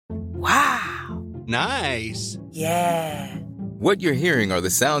Nice. Yeah. What you're hearing are the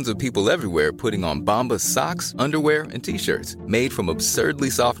sounds of people everywhere putting on Bombas socks, underwear, and T-shirts made from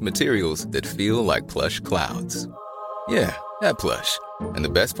absurdly soft materials that feel like plush clouds. Yeah, that plush. And the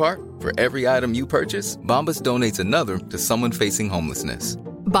best part? For every item you purchase, Bombas donates another to someone facing homelessness.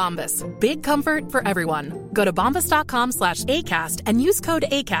 Bombas. Big comfort for everyone. Go to bombas.com/ACAST and use code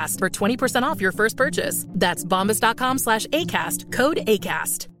ACAST for 20% off your first purchase. That's bombas.com/ACAST. Code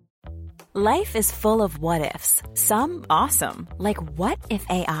ACAST. Life is full of what-ifs. Some awesome, like what if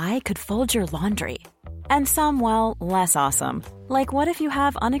AI could fold your laundry? And some, well, less awesome, like what if you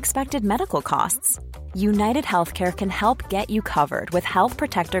have unexpected medical costs? United Healthcare can help get you covered with Health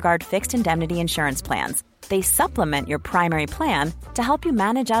Protector Guard fixed indemnity insurance plans. They supplement your primary plan to help you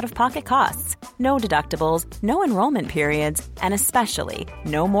manage out-of-pocket costs. No deductibles, no enrollment periods, and especially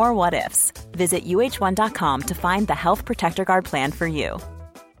no more what-ifs. Visit uh1.com to find the Health Protector Guard plan for you.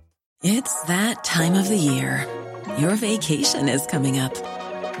 It's that time of the year. Your vacation is coming up.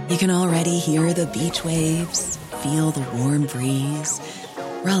 You can already hear the beach waves, feel the warm breeze,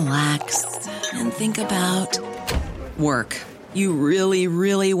 relax, and think about work. You really,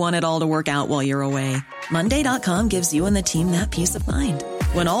 really want it all to work out while you're away. Monday.com gives you and the team that peace of mind.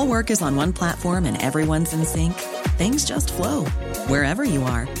 When all work is on one platform and everyone's in sync, things just flow. Wherever you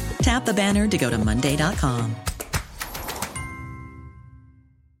are, tap the banner to go to Monday.com.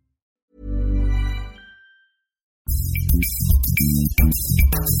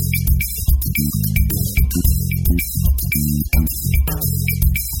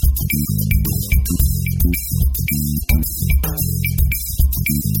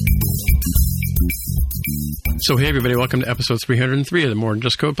 So, hey, everybody, welcome to episode 303 of the More Than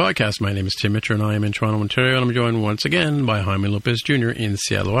Just Code podcast. My name is Tim Mitchell, and I am in Toronto, Ontario, and I'm joined once again by Jaime Lopez Jr. in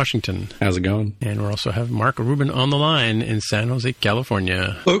Seattle, Washington. How's it going? And we also have Mark Rubin on the line in San Jose,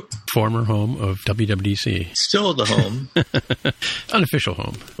 California. Oh. Former home of WWDC. Still the home. Unofficial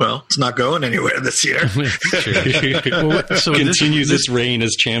home. Well, it's not going anywhere this year. Well, so continues this reign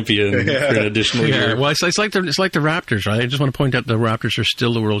as champion for an additional year. Well, it's like the Raptors, right? I just want to point out the Raptors are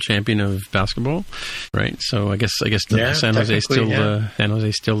still the world champion of basketball, right? So I guess San Jose is still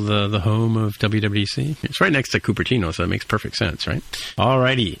the home of WWDC. It's right next to Cupertino, so that makes perfect sense, right?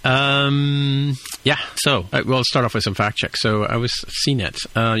 Alrighty. So let's start off with some fact checks. So I was CNET.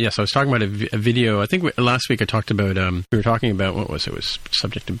 Yes, I was talking about a video. I think last week I talked about we were talking about what was it? It was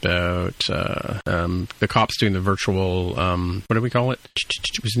subject about the cops doing the virtual what do we call it?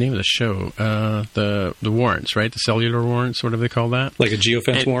 What was the name of the show? The warrants, right? The cellular warrants. What do they call that? Like a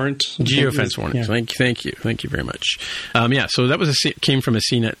geofence warrant. Geofence warrant. Yeah. Thank you very much. So that came from a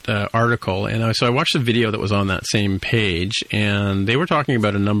CNET article, and so I watched the video that was on that same page, and they were talking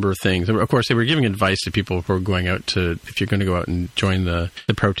about a number of things. Of course, they were giving advice to people who are going out to, if you're going to go out and join the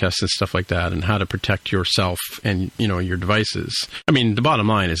protests and stuff like that, and how to protect yourself and your devices. I mean, the bottom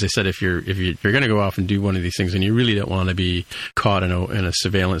line is they said if you're going to go off and do one of these things and you really don't want to be caught in a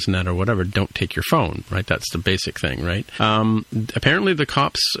surveillance net or whatever, don't take your phone. Right? That's the basic thing, right? Apparently, the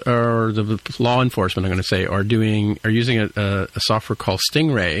cops or the law enforcement, I'm going to say, are using a software called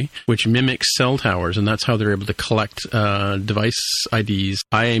Stingray, which mimics cell towers, and that's how they're able to collect device IDs,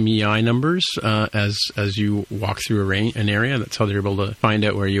 IMEI numbers as you walk through an area. That's how they're able to find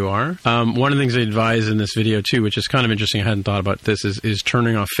out where you are. One of the things they advise in this video too, which is kind of interesting, I hadn't thought about this, is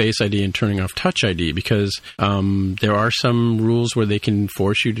turning off Face ID and turning off Touch ID, because there are some rules where they can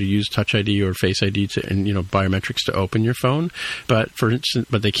force you to use Touch ID or Face ID and biometrics to open your phone, but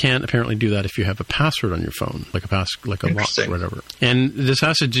they can't apparently do that if you have a password on your phone, like a lock or whatever. And this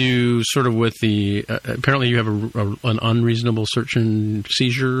has to do sort of with the apparently you have an unreasonable search and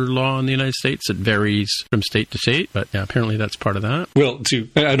seizure law in the United States. It varies from state to state, but yeah, apparently that's part of that. Well,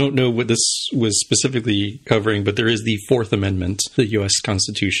 I don't know what this was specifically covering, but there is the Fourth Amendment to the U.S.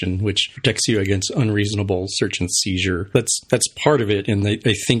 Constitution, which protects you against unreasonable search and seizure. That's part of it, and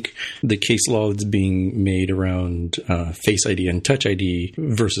I think the case law that's being made around Face ID and Touch ID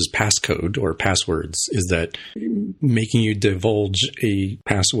versus passcode or passwords is that making you divulge a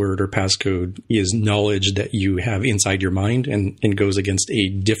password or passcode is knowledge that you have inside your mind and goes against a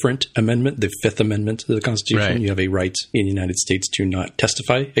different amendment, the Fifth Amendment to the Constitution. Right. You have a right in the United States to not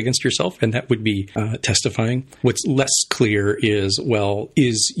testify against yourself, and that would be testifying. What's less clear is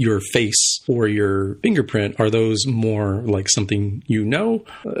your face or your fingerprint, are those more like something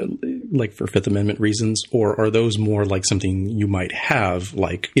like for Fifth Amendment reasons, or are those more like something you might have,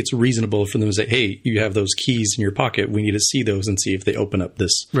 like it's reasonable for them to say, hey, you have those keys in your pocket, we need to see those and see if they open up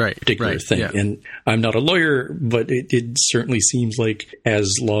this particular thing. Yeah. And I'm not a lawyer, but it certainly seems like as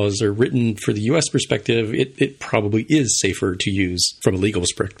laws are written for the U.S. perspective, it probably is safer to use from a legal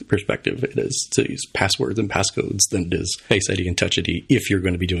perspective. It is to use passwords and passcodes than it is Face ID and Touch ID if you're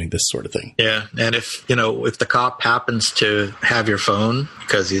going to be doing this sort of thing. Yeah, and if the cop happens to have your phone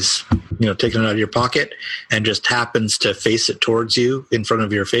because he's taking it out of your pocket and just happens to face it towards you in front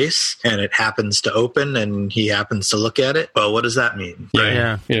of your face, and it happens to open and he happens to look at it, well, what does that mean?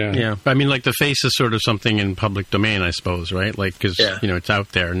 Yeah. I mean, like the face is sort of something in public domain, I suppose, right? Like, because, it's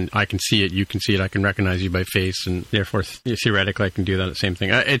out there and I can see it, you can see it, I can recognize you by face, and therefore, theoretically, I can do that same thing.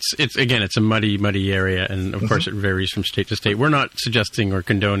 It's a muddy area, and of course, it varies from state to state. We're not suggesting or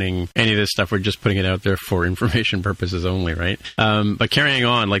condoning any of this stuff. We're just putting it out there for information purposes only, right? But carrying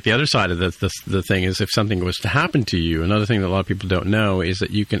on, like the other side of the thing is if something was to happen to you, another thing that a lot of people don't know is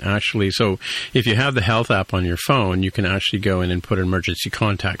that you can actually, so if you have the health app on your phone, you can actually go in and put emergency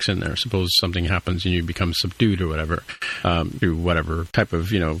contacts in there. Suppose something happens and you become subdued or whatever, through whatever type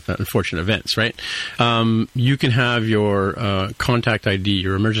of, unfortunate events, right? You can have your contact ID,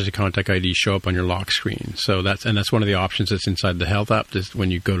 your emergency contact ID show up on your lock screen. So that's one of the options that's inside the health app. Is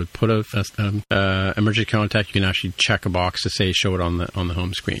when you go to put a emergency contact, you can actually check a box to say show it on the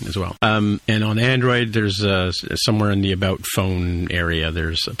home screen as well. And on Android, there's somewhere in the About Phone area,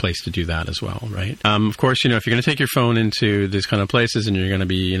 there's a place to do that as well, right? Of course, if you're going to take your phone into these kind of places and you're going to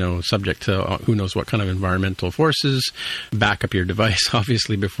be, subject to who knows what kind of environmental forces, back up your device,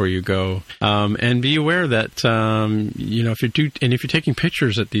 obviously, before you go. And be aware that, if you're taking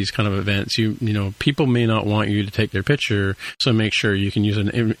pictures at these kind of events, people may not want you to take their picture, so make sure you can use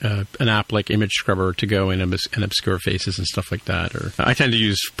an app like Image Scrubber to go in and obscure faces and stuff like that. Or I tend to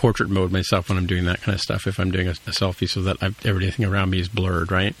use portrait mode myself when I'm doing that kind of stuff, if I'm doing a selfie, so that everything around me is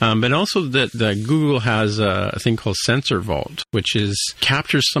blurred, right? But also that Google has a thing called Sensor Vault, which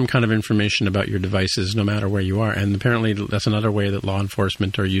captures some kind of information about your devices no matter where you are. And apparently that's another way that law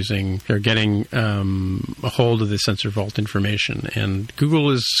enforcement they're getting a hold of the Sensor Vault information. And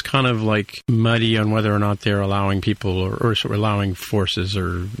Google is kind of like muddy on whether or not they're allowing people or allowing forces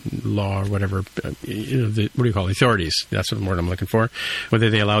or law or whatever, the authorities, that's the word I'm looking for, whether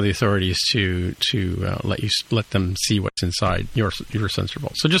they allow the authorities to let them see what's inside your Sensor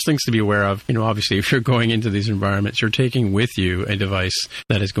Vault. So just things to be aware of. Obviously, if you're going into these environments, you're taking with you a device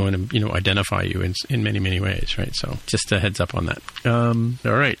that is going to identify you in many, many ways, right? So just a heads up on that.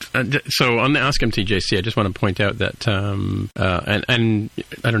 All right. So on the Ask MTJC, I just want to point out that, and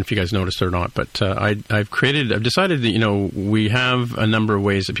I don't know if you guys noticed or not, but I've decided that, we have a number of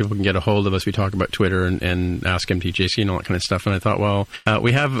ways that people can get a hold of us. We talk about Twitter and Ask MTJC and all that kind of stuff. And I thought, well,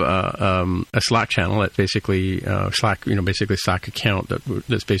 we have a Slack channel that basically Slack account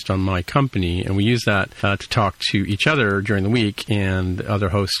that's based on my company, and we use that to talk to each other during the week, and other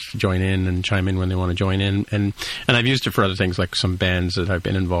hosts join in and chime in when they want to join in, and I've used it for other things like some bands that I've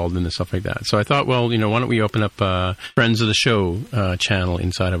been involved in and stuff like that. So I thought, well, why don't we open up a Friends of the Show channel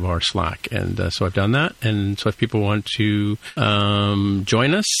inside of our Slack, and so I've done that. And so if people want to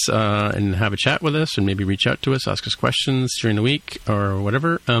join us and have a chat with us and maybe reach out to us, ask us questions during the week or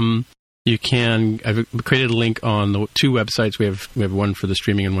whatever, you can. I've created a link on the two websites. We have one for the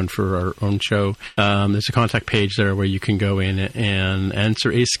streaming and one for our own show. There's a contact page there where you can go in and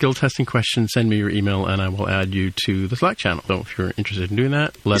answer a skill testing question. Send me your email, and I will add you to the Slack channel. So if you're interested in doing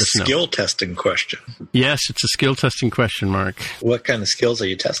that, let us know. Skill testing question. Yes, it's a skill testing question, Mark. What kind of skills are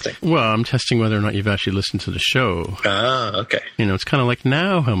you testing? Well, I'm testing whether or not you've actually listened to the show. Ah, okay. It's kind of like,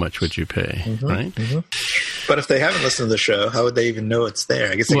 now how much would you pay, right? Mm-hmm. But if they haven't listened to the show, how would they even know it's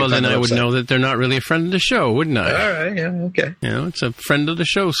there? I guess. Well, then I would know that they're not really a friend of the show, wouldn't I? All right, yeah, okay. It's a friend of the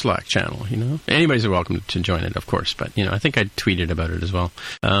show Slack channel, Anybody's welcome to join it, of course, but, I think I tweeted about it as well.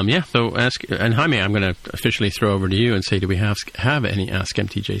 So ask, and Jaime, I'm going to officially throw over to you and say, do we have any Ask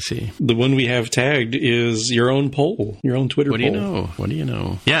MTJC? The one we have tagged is your own poll, your own Twitter poll. What do you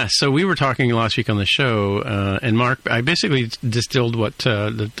know? Yeah, so we were talking last week on the show, and Mark, I basically distilled what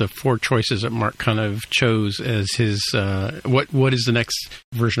the four choices that Mark kind of chose as his, what is the next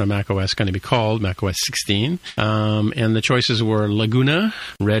version of macOS going to be called, macOS 16. And the choices were Laguna,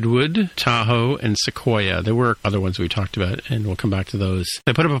 Redwood, Tahoe, and Sequoia. There were other ones we talked about, and we'll come back to those.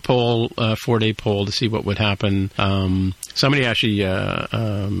 I put up a poll, a 4-day poll, to see what would happen. Somebody actually,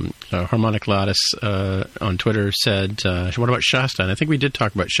 Harmonic Lattice on Twitter said, what about Shasta? And I think we did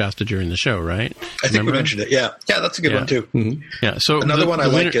talk about Shasta during the show, right? I think we mentioned it. Yeah, that's a good one too. Mm-hmm. Yeah. So another one I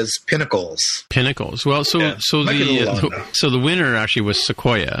like is Pinnacles. Pinnacles. Well, so the winner actually was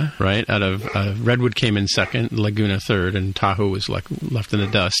Sequoia, right? right? Out of Redwood came in second, Laguna third, and Tahoe was left in the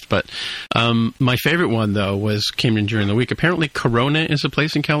dust. But my favorite one though came in during the week. Apparently, Corona is a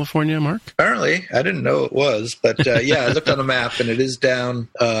place in California, Mark. Apparently, I didn't know it was, but yeah, I looked on a map and it is down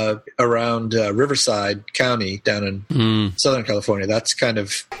around Riverside County, down in Southern California. That's kind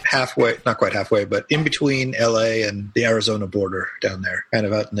of halfway, not quite halfway, but in between LA and the Arizona border down there, kind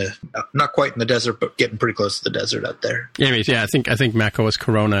of out in the, not quite in the desert, but getting pretty close to the desert out there. Anyways, yeah, I think macOS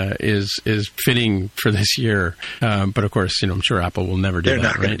Corona is fitting for this year, but of course, I'm sure Apple will never do They're that.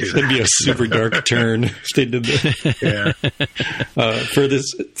 not going right? to do that. It'd be a super dark turn if they did that. Yeah.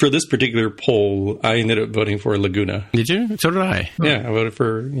 For this particular poll, I ended up voting for Laguna. Did you? So did I. Yeah, I voted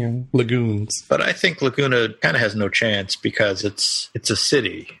for lagoons. But I think Laguna kind of has no chance because it's a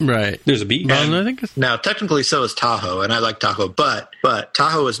city. Right. There's a beach. Well, I think Now, technically, so is Tahoe, and I like Tahoe, but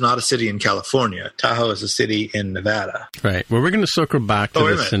Tahoe is not a city in California. Tahoe is a city in Nevada. right. Well, we're going to circle back to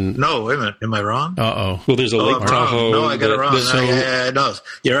Wait a this. minute. No, wait a minute. Am I wrong? Uh-oh. Well, there's a Lake I'm Tahoe. wrong. No, I got it wrong. that- No,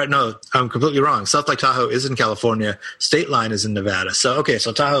 you're right. No, I'm completely wrong. South Lake Tahoe is in California. State Line is in Nevada. So, okay,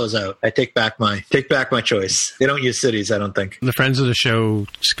 so Tahoe is out. I take back my choice. They don't use cities, I don't think. The friends of the show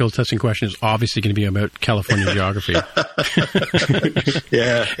skill testing question is obviously going to be about California geography.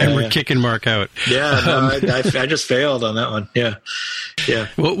 Yeah. And we're kicking Mark out. Yeah, no, I just failed on that one. Yeah. Yeah.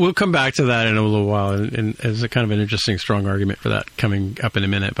 We'll come back to that in a little while, and as a kind of an interesting, strong argument for that coming up in a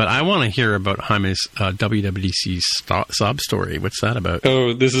minute. But I want to hear about Jaime's WWDC sob story. What's that about?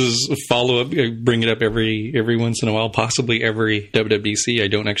 Oh, this is a follow-up. I bring it up every once in a while, possibly every WWDC. I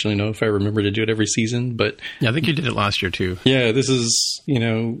don't actually know if I remember to do it every season, but... Yeah, I think you did it last year, too. Yeah, this is,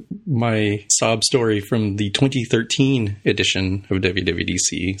 my sob story from the 2013 edition of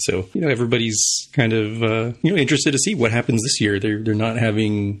WWDC. So, everybody's kind of, interested to see what happens this year. They're not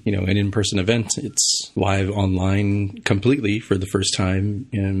having, an in-person event. It's live online completely for the first time.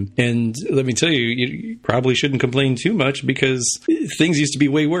 And let me tell you, you probably shouldn't complain too much because things used to be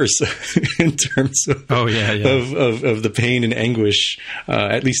way worse in terms of, of the pain and anguish.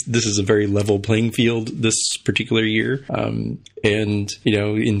 At least this is a very level playing field this particular year. And,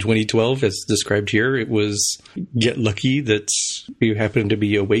 in 2012, as described here, it was get lucky that you happened to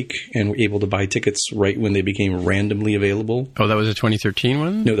be awake and were able to buy tickets right when they became randomly available. Oh, that was a 2013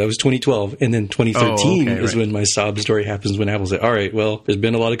 one? No, that was 2012. And then 2013 is when my sob story happens, when Apple said, all right, well, there's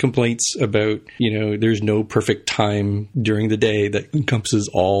been a lot of complaints about, there's no perfect time during the day that encompasses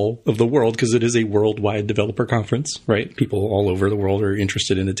all of the world because it is a worldwide developer conference, right? People all over the world are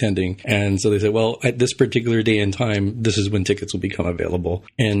interested in attending. And so they said, well, at this particular day and time, this is when tickets will become available.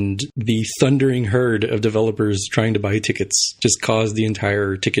 And the thundering herd of developers trying to buy tickets just caused the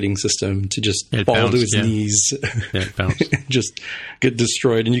entire ticketing system to just fall to its knees, just get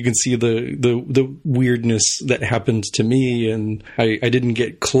destroyed. And you can see the weirdness that happened to me. And I didn't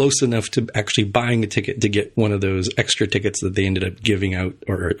get close enough to actually buying a ticket to get one of those extra tickets that they ended up giving out,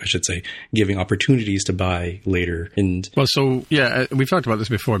 or I should say, giving opportunities to buy later. And well, so yeah, we've talked about this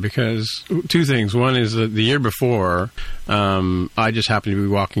before because two things. One is that the year before, I just happened to be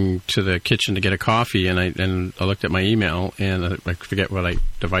walking to the kitchen to get a coffee, and I looked at my email, and I forget what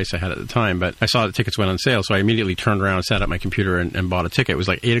device I had at the time, but I saw that tickets went on sale, so I immediately turned around, sat at my computer, and bought a ticket. It was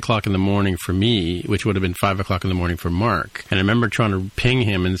like 8 o'clock in the morning for me, which would have been 5 o'clock in the morning for Mark. And I remember trying to ping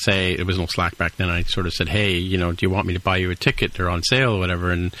him and say, it was no Slack back then, I sort of said, hey, do you want me to buy you a ticket? They're on sale or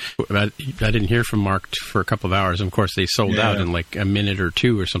whatever. And I didn't hear from Mark for a couple of hours. And of course, they sold out in like a minute or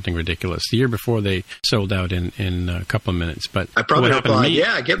two or something ridiculous. The year before, they sold out in a couple of minutes. But I probably replied,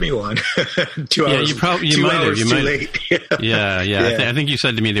 yeah, get me one. 2 hours. Yeah, you might have. Too late. Yeah. I think you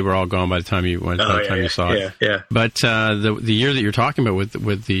said to me they were all gone by the time you saw it. Yeah. But the year that you're talking about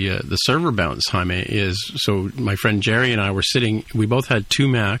with the server bounce, Jaime, is so my friend Jerry and I were sitting. We both had two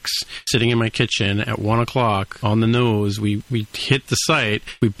Macs sitting in my kitchen at 1 o'clock on the nose. We hit the site.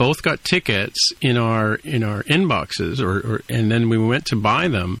 We both got tickets in our inboxes, and then we went to buy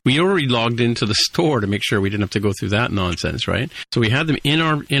them. We already logged into the store to make sure we didn't have to go through that nonsense, right? So we had them in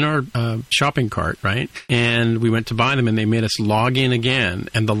our shopping cart, right? And we went to buy them, and they made us log in again,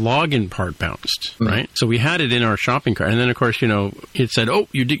 and the login part bounced, right? So we had it in our shopping cart, and then of course, it said, "Oh,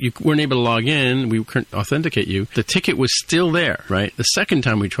 you weren't able to log in. We couldn't authenticate you." The ticket was still there, right? The second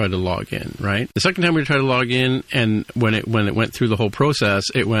time we tried to log in, right? The second time we tried to log in, and when it went through the whole process,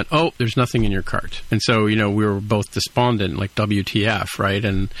 it went, "Oh, there's nothing in your cart." And so we were both despondent, like WTF, right?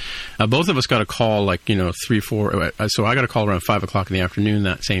 And both of us got a call, like 3, 4. So I got a call around 5 o'clock in the afternoon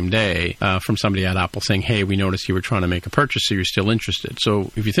that same day from somebody at Apple saying, "Hey, we noticed you were trying to make a purchase. So you're still interested interested.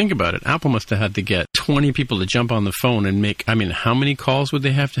 So if you think about it, Apple must have had to get 20 people to jump on the phone and make, I mean, how many calls would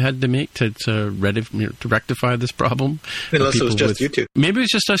they have to make to rectify this problem? Unless it was just you two. Maybe it was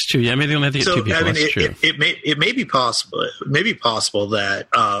just us two. Yeah, maybe they only had to get two people. I mean, That's true. It may be possible. It may be possible that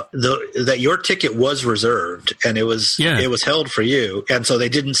that your ticket was reserved and it was held for you, and so they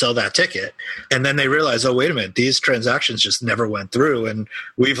didn't sell that ticket. And then they realized, oh, wait a minute, these transactions just never went through, and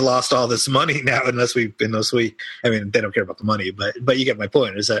we've lost all this money now. Unless we, I mean, they don't care about the money, but you get my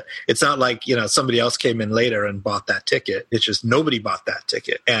point. Is that it's not like somebody else came in later and bought that ticket. It's just nobody bought that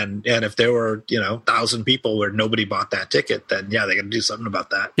ticket, and if there were 1,000 people where nobody bought that ticket, then they got to do something about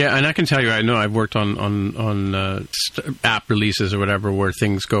that. Yeah, and I can tell you, I know I've worked on app releases or whatever where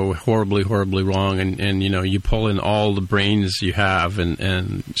things go horribly wrong, and you pull in all the brains you have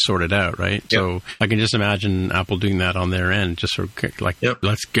and sort it out, right? Yep. So I can just imagine Apple doing that on their end, just sort of like,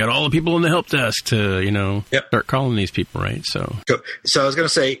 let's get all the people in the help desk to start calling these people, right? So I was going to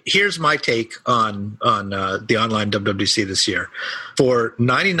say, here's my take on the online WWDC this year. For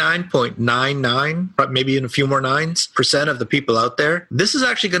 99.99, maybe even a few more % of the people out there, this is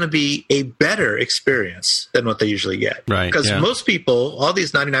actually going to be a better experience than what they usually get. Right. Because most people, all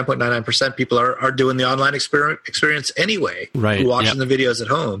these 99.99% people are doing the online experience anyway. Right. Watching the videos at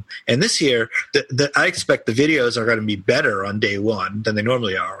home. And this year, I expect the videos are going to be better on day one than they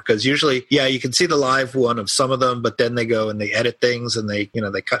normally are. Because usually, you can see the live one of some of them, but then they go and they edit things and they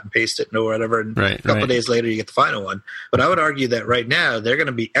cut and paste it or whatever. And a couple of days later, you get the final one. But I would argue that right now, they're going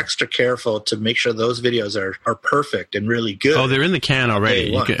to be extra careful to make sure those videos are perfect and really good. Oh, they're in the can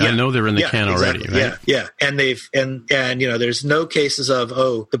already. I know they're in the can exactly. already, right? Yeah. And there's no cases of,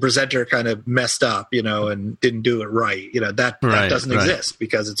 the presenter kind of messed up, and didn't do it right. That doesn't exist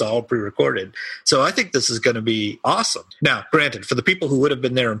because it's all pre-recorded. So I think this is going to be awesome. Now, granted, for the people who would have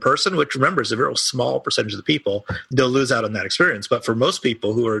been there in person, which remember is a very small percentage of the people, they'll lose out on that experience. But for most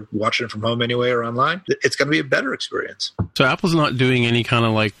people who are watching it from home anyway or online, it's going to be a better experience. So Apple's not doing any kind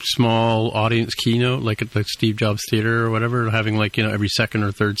of like small audience keynote like at the Steve Jobs Theater or whatever, having every second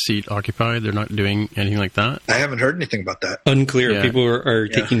or third seat occupied. They're not doing anything like that. I haven't heard anything about that. Unclear. Yeah. People are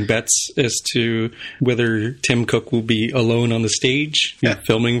taking bets as to whether Tim Cook will be alone on the stage,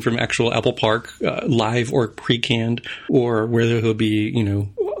 filming from actual Apple Park, live or pre-canned, or whether he'll be,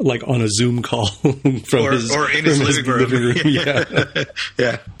 like on a Zoom call from his living room.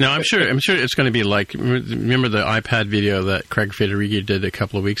 Yeah. Now I'm sure it's going to be like, remember the iPad video that Craig Federighi did a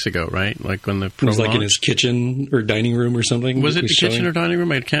couple of weeks ago, right? Like when the Pro it was like in his kitchen or dining room or something. Was it the kitchen or dining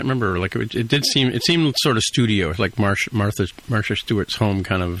room? I can't remember. Like it seemed sort of studio, like Martha Stewart's home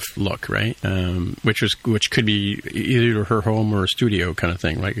kind of look, right? Which could be either her home or a studio kind of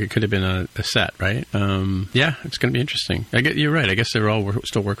thing. Like it could have been a set, right? It's going to be interesting. You're right. I guess they're all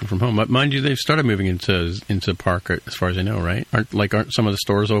still working from home. But mind you, they've started moving into Park as far as I know, right? Aren't some of the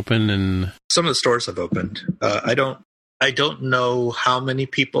stores open? And some of the stores have opened. I don't know how many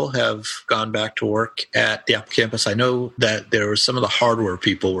people have gone back to work at the Apple campus. I know that there were some of the hardware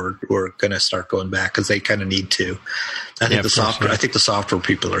people were going to start going back because they kind of need to. I think the software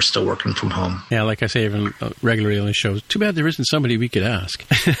people are still working from home. Yeah, like I say, even regularly on the shows. Too bad there isn't somebody we could ask.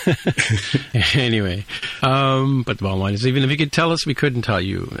 Anyway, but the bottom line is, even if you could tell us, we couldn't tell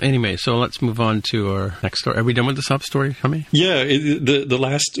you. Anyway, so let's move on to our next story. Are we done with the sub story, Tommy? Yeah, the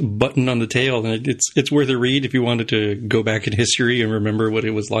last button on the tail, and it's worth a read if you wanted to go back in history and remember what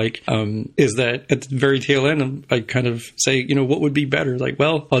it was like, is that at the very tail end, I kind of say, what would be better? Like,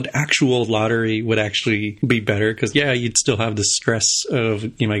 well, an actual lottery would actually be better because, you'd still have the stress of,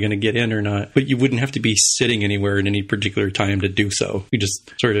 am I going to get in or not? But you wouldn't have to be sitting anywhere at any particular time to do so. You just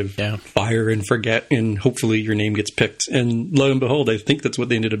sort of fire and forget, and hopefully your name gets picked. And lo and behold, I think that's what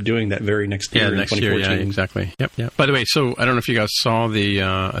they ended up doing that very next year in 2014. Yeah, exactly. Yep. By the way, so I don't know if you guys saw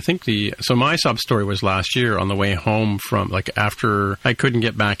so my sub story was last year on the way home from, after I couldn't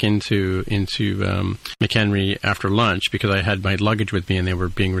get back into McHenry after lunch because I had my luggage with me and they were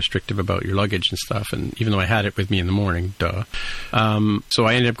being restrictive about your luggage and stuff. And even though I had it with me in the morning, so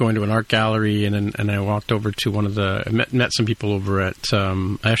I ended up going to an art gallery and I walked over to met some people over at,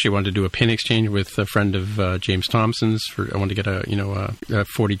 I actually wanted to do a pin exchange with a friend of James Thompson's. I wanted to get a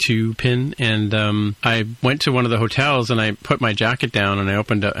 42 pin, and I went to one of the hotels and I put my jacket down and I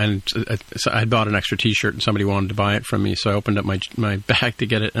opened up, and I had bought an extra t-shirt and somebody wanted to buy it from me, so I opened up my bag to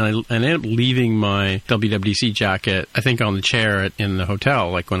get it, and I ended up leaving my WWDC jacket, I think, on the chair in the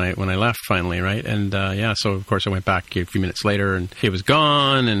hotel, like when I left finally, right? And so of course I went back back a few minutes later, and it was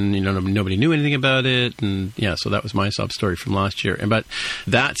gone, and nobody knew anything about it, and so that was my sob story from last year. But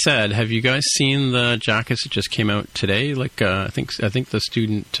that said, have you guys seen the jackets that just came out today? Like I think the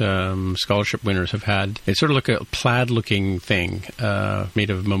student scholarship winners have had. It's sort of like a plaid-looking thing made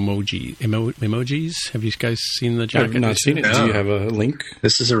of emojis. Have you guys seen the jacket? I've not seen it. Do you have a link?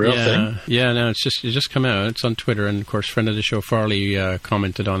 This is a real thing. Yeah, no, it just come out. It's on Twitter, and of course, friend of the show Farley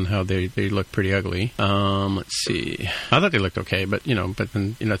commented on how they look pretty ugly. Let's see. I thought they looked okay, but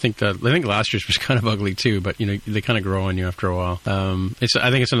then I think last year's was kind of ugly too. But they kind of grow on you after a while.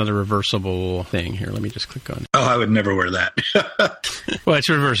 I think it's another reversible thing. Here, let me just click on it. Oh, I would never wear that. Well, it's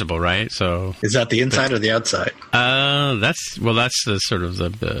reversible, right? So is that the inside or the outside? That's the sort of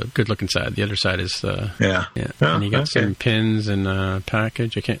the good-looking side. The other side is yeah. Oh, and you got some pins and a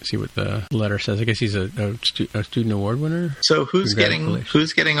package. I can't see what the letter says. I guess he's a student award winner. So who's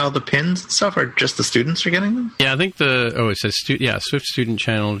getting all the pins and stuff, or just the students are getting them? Yeah, I think it says Swift Student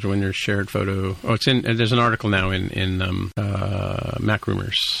Challenge winners shared photo. Oh, there's an article now in Mac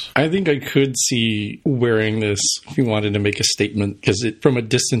Rumors. I think I could see wearing this if you wanted to make a statement, because it from a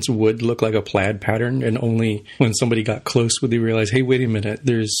distance would look like a plaid pattern, and only when somebody got close would they realize, hey, wait a minute,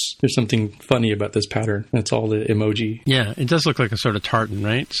 there's something funny about this pattern. That's all the emoji. Yeah, it does look like a sort of tartan,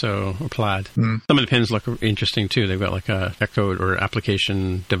 right? So, or plaid. Some of the pins look interesting too. They've got like a Echo or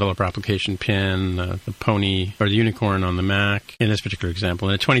developer application pin, the pony or the unicorn on the Mac in this particular example,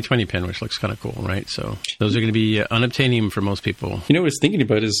 and a 2020 pin, which looks kind of cool, right? So those are going to be unobtainium for most people. What I was thinking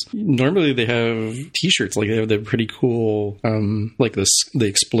about is normally they have T-shirts, like they have the pretty cool, like the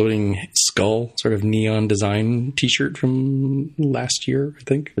exploding skull sort of neon design T-shirt from last year, I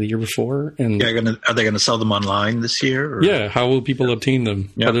think, or the year before. And are they going to sell them online this year? Or? Yeah, how will people obtain them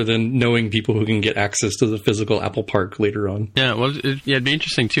other than knowing people who can get access to the physical Apple Park later on? Yeah, well, it'd be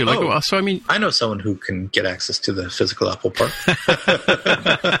interesting too. I know someone who can get access to the physical Apple Park.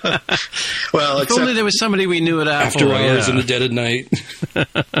 Well, if only there was somebody we knew at Apple. After hours in the dead of night.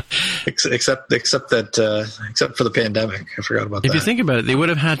 except for the pandemic. I forgot about that. If you think about it, they would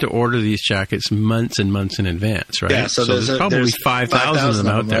have had to order these jackets months and months in advance, right? Yeah, so there's probably 5,000 of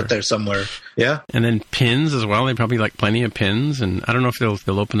them out there somewhere. Yeah. And then pins as well. They probably like plenty of pins. And I don't know if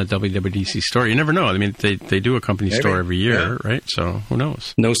they'll open a WWDC store. You never know. I mean, they do a company store every year, right? So who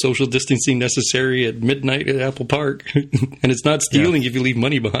knows? No social distancing necessary at midnight at Apple Park. And it's not stealing if you leave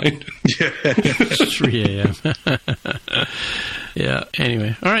money behind. 3 a.m. Yeah.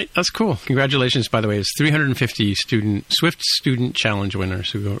 Anyway. All right. That's cool. Congratulations, by the way. It's 350 Swift Student Challenge winners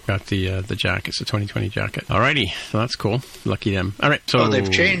who got the jackets, the 2020 jacket. All righty. So that's cool. Lucky them. All right. So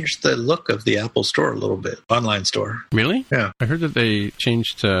they've changed the look of the Apple Store a little bit. Online store. Really? Yeah. I heard that they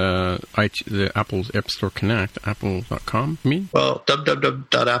changed the Apple's App Store Connect, apple.com, you mean? Well,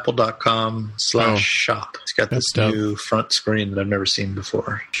 www.apple.com/shop. It's got this new front screen that I've never seen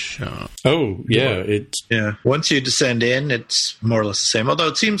before. Shop. Oh, yeah. Once you descend in, it's more or less the same, although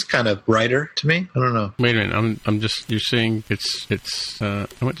it seems kind of brighter to me. I don't know. Wait a minute. You're saying it's I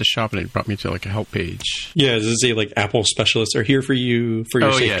went to shop and it brought me to like a help page. Yeah, does it say like Apple specialists are here for you for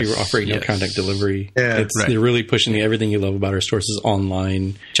your safety? We're offering no contact delivery. Yeah. They're really pushing everything you love about our stores is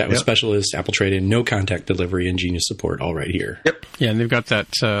online, chat with specialists, Apple trade-in, no contact delivery, and Genius support all right here. Yep. Yeah, and they've got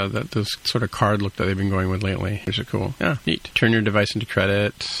those sort of card look that they've been going with lately, which are cool. Yeah, neat. Turn your device into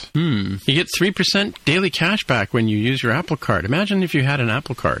credit. You get 3% daily cash back when you use your Apple Card. Imagine if you had an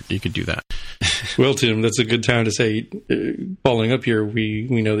Apple Card, you could do that. Well, Tim, that's a good time to say, following up here, we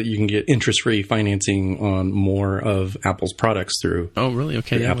know that you can get interest-free financing on more of Apple's products through really?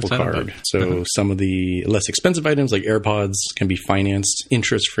 Okay. the Apple Card. So some of the less expensive items like AirPods can be financed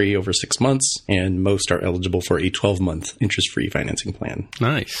interest-free over 6 months, and most are eligible for a 12-month interest-free financing plan.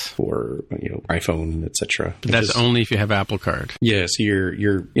 Nice. For iPhone, etc. But that's only if you have Apple Card. Yeah, so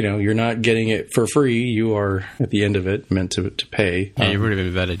you're not getting it for free. You are at the end of it meant to pay. Yeah, you've already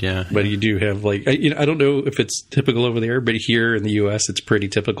been vetted. Yeah, but you do have I don't know if it's typical over there, but here in the U.S. it's pretty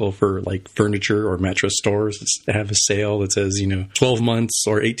typical for like furniture or mattress stores to have a sale that says 12 months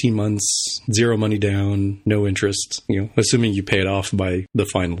or 18 months, 0 money down, no interest. Assuming you pay it off by the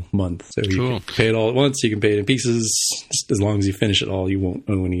final month. So you can pay it all at once. You can pay it in pieces. As long as you finish it all, you won't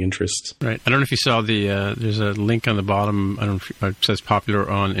owe any interest. Right. I don't know if you saw there's a link on the bottom. I don't know if it says popular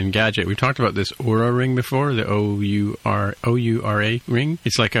on Engadget. We've talked about this Oura ring before, the OURA ring.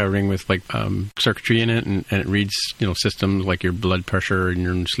 It's like a ring with like circuitry in it, and it reads systems like your blood pressure and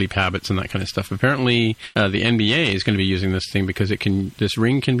your sleep habits and that kind of stuff. Apparently, the NBA is going to be using this thing because this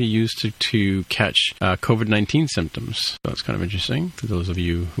ring can be used to catch COVID-19 symptoms. So that's kind of interesting for those of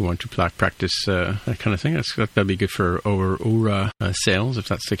you who want to practice that kind of thing. That'd be good for Aura sales if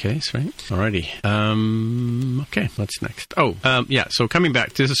that's the case, right? Alrighty. Okay, what's next? So circling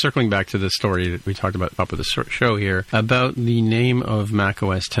back to the story that we talked about top of the show here about the name of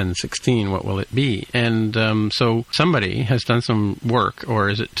macOS 10.16. What will it be? And so somebody has done some work, or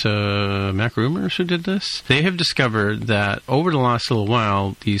is it Mac Rumors who did this? They have discovered that over the last little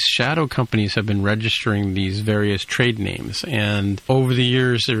while, these shadow companies have been registering these various trade names. And over the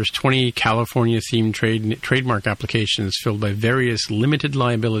years, there's 20 California-themed trademark applications filled by various limited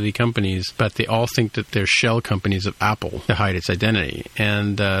liability companies, but they all think that they're shell companies of Apple to hide its identity.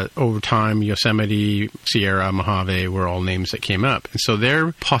 And over time, Yosemite, Sierra, Mojave were all names that came up. And so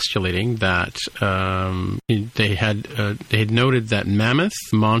they're postulating that they had noted that Mammoth,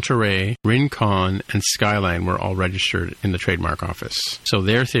 Monterey, Rincon, and Skyline were all registered in the trademark office. So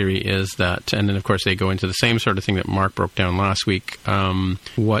their theory is that, and then of course they go into the same sort of thing that Mark broke down last week,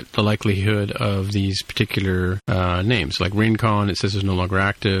 what the likelihood of these particular names. Like Rincon, it says is no longer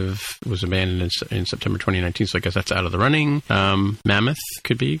active, was abandoned in September 2019, so I guess that's out of the running. Mammoth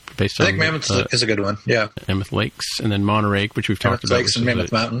could be based on... I think Mammoth is a good one, yeah. Mammoth Lakes, and then Monterey, which we've talked about. Lakes and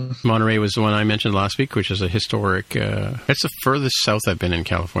Mammoth Mountain. Monterey was the one I mentioned last week, which is a historic... it's the furthest south I've been in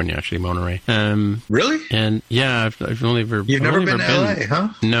California, actually, Monterey. Really? And yeah, I've only ever... You've never been to LA, huh?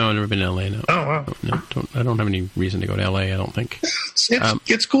 No, I've never been to LA, no. Oh, wow. No, I don't have any reason to go to LA, I don't think.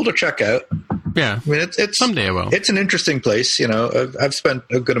 It's cool to check out. Yeah. I mean, it's someday I will. It's an interesting place, you know. I've spent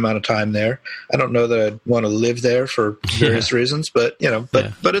a good amount of time there. I don't know that I'd want to live there for various reasons, but you know,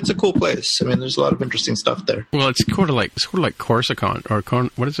 but it's a cool place. I mean, there's a lot of interesting stuff there. Well, it's sort of like Coruscant, or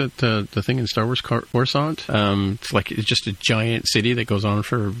what is it? The thing in Star Wars, Coruscant. It's just a giant city that goes on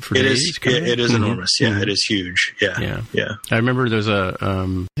for days. It is enormous. Yeah, it is huge. Yeah. I remember there's I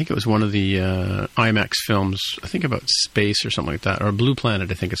think it was one of the IMAX films. I think about space or something like that, or Blue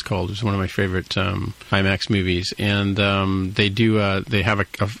Planet. I think it's called. It's one of my favorite IMAX movies, and they have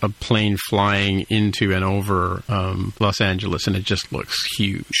a plane flying into and over Los Angeles, and it just looks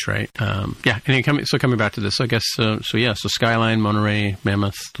huge, right? And coming back to this, I guess so Skyline, Monterey,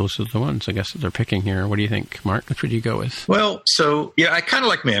 Mammoth, those are the ones I guess that they're picking here. What do you think, Mark? Which would you go with? Well, so yeah, I kind of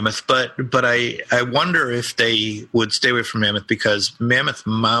like Mammoth, but I wonder if they would stay away from Mammoth because Mammoth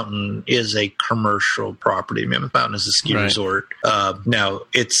Mountain is a commercial property. Mammoth Mountain is a ski resort. Now,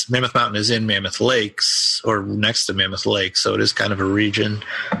 Mammoth Mountain is in Mammoth Lakes or next to Mammoth Lake, so it is kind of a region,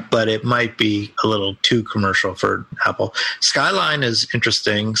 but it might be a little too commercial for Apple. Skyline is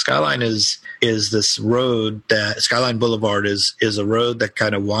interesting. Skyline is this road that Skyline Boulevard is a road that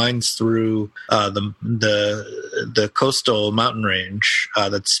kind of winds through the coastal mountain range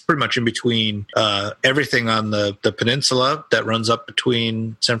that's pretty much in between everything on the peninsula that runs up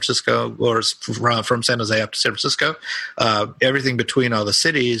between San Francisco or from San Jose up to San Francisco, everything between all the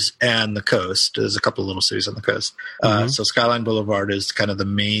cities and the coast. There's a couple of little cities on the coast. So Skyline Boulevard is kind of the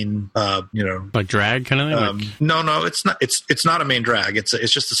main, like drag kind of thing. No, it's not. It's not a main drag. It's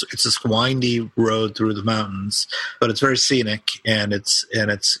this windy road through the mountains, but it's very scenic and it's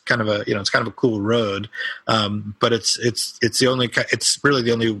kind of a cool road. But it's really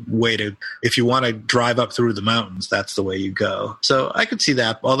the only way to, if you want to drive up through the mountains, that's the way you go. So I could see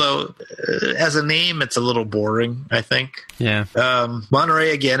that. Although as a name, it's a little boring, I think. Yeah.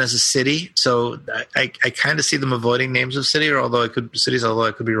 Monterey again is a city, so I kind of see them avoiding names of cities, although I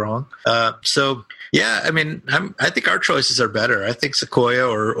could be wrong. So yeah, I mean, I think our choices are better. I think Sequoia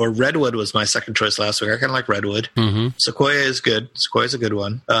or Redwood was my second choice last week. I kind of like Redwood. Mm-hmm. Sequoia is good. Sequoia's a good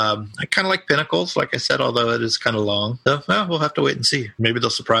one. I kind of like Pinnacles, like I said, although it is kind of long. So we'll have to wait and see. Maybe they'll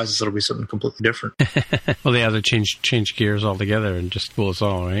surprise us. It'll be something completely different. Well, they either change gears altogether and just fool us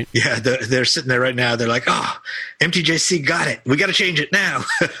all, right? Yeah, they're sitting there right now. They're like, MTJC got it. We got to change it now.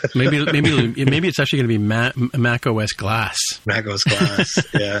 maybe it's actually going to be macOS Glass. macOS Glass,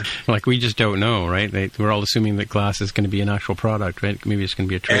 yeah. Like we just don't know, right? We're all assuming that Glass is going to be an actual product, right? Maybe it's going to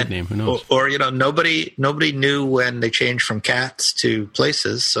be a trade name. Who knows? Or nobody knew when they changed from cats to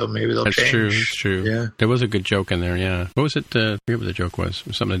places, so maybe they'll change. That's true. Yeah. There was a good joke in there, yeah. What was it? I forget what the joke was. It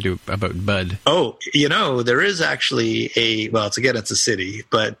was something to do about Bud. Oh, there is actually it's a city,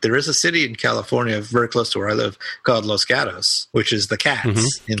 but there is a city in California very close to where I live called Los Gatos, which is the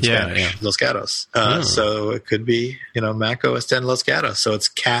cats in Spanish. Yeah. Los Gatos. So it could be, macOS 10 Los Gatos. So it's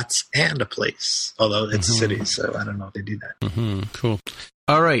cats and a place. Although it's a city, so I don't know if they do that. Cool.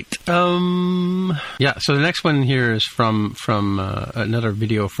 All right. Yeah. So the next one here is from another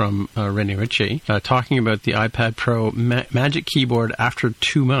video from Rene Ritchie talking about the iPad Pro Magic Keyboard after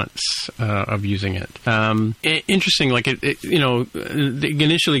 2 months of using it. Interesting. Like it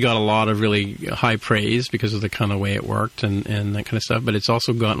initially got a lot of really high praise because of the kind of way it worked and that kind of stuff. But it's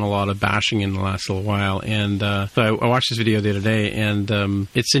also gotten a lot of bashing in the last little while. And so I watched this video the other day, and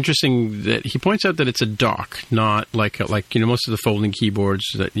it's interesting that he points out that it's a dock, not like most of the folding keyboards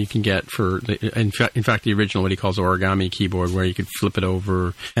that you can get for in fact the original, what he calls origami keyboard, where you could flip it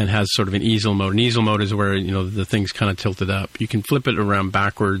over and has sort of an easel mode. An easel mode is where the thing's kind of tilted up. You can flip it around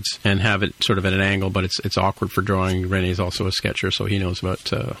backwards and have it sort of at an angle, but it's awkward for drawing. Rene's also a sketcher, so he knows about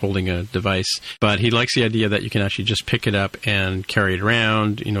holding a device. But he likes the idea that you can actually just pick it up and carry it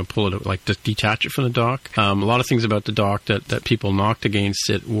around. Pull it, like just detach it from the dock. A lot of things about the dock that people knocked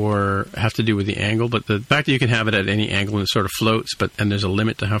against it have to do with the angle, but the fact that you can have it at any angle and it sort of floats, and there's a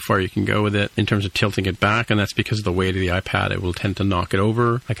limit to how far you can go with it in terms of tilting it back, and that's because of the weight of the iPad. It will tend to knock it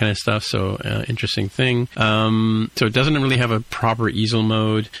over, that kind of stuff. So interesting thing. So it doesn't really have a proper easel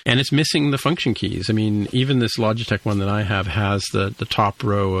mode, and it's missing the function keys. I mean, even this Logitech one that I have has the top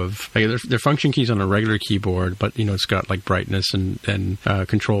row of they're function keys on a regular keyboard, but it's got like brightness and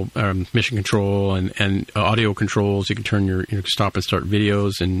control, mission control, and audio controls. You can turn your stop and start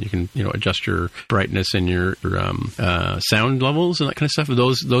videos, and you can adjust your brightness and your sound levels and that kind of stuff.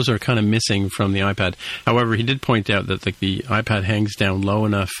 Those are kind of missing from the iPad. However, he did point out that the iPad hangs down low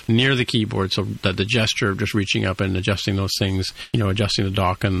enough near the keyboard so that the gesture of just reaching up and adjusting those things, adjusting the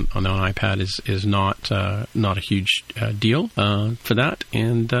dock on the iPad is not a huge deal for that.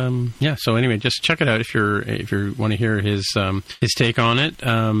 And so anyway, just check it out if you want to hear his take on it.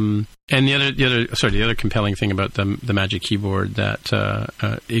 And the other compelling thing about the Magic Keyboard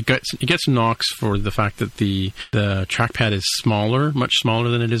that it gets knocks for the fact that the trackpad is smaller, much smaller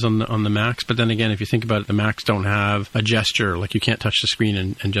than it is on the Macs. But then again, if you think about it, the Macs don't have a gesture, like you can't touch the screen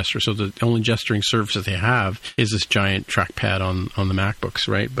and gesture. So the only gesturing surface that they have is this giant trackpad on the MacBooks,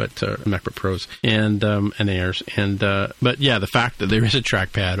 right? But MacBook Pros and Airs. But yeah, the fact that there is a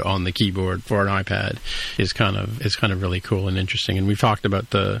trackpad on the keyboard for an iPad is kind of really cool and interesting. And we've talked about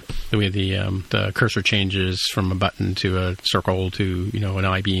the way the cursor changes from a button to a circle to an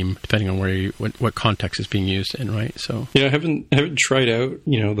I-beam, depending on what context it's being used in, right? So yeah, I haven't tried out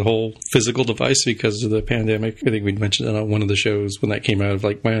the whole physical device because of the pandemic. I think we'd mentioned that on one of the shows when that came out, of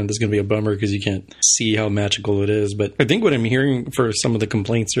like, man, this is going to be a bummer because you can't see how magical it is. But I think what I'm hearing for some of the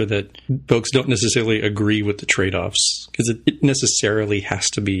complaints are that folks don't necessarily agree with the trade-offs, because it necessarily has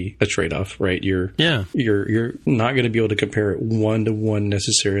to be a trade-off, right? You're not going to be able to compare it one-to-one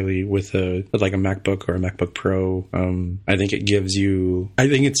necessarily with a MacBook or a MacBook Pro. I think it gives you,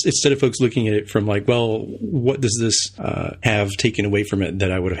 it's instead of folks looking at it from like, well, what does this have taken away from it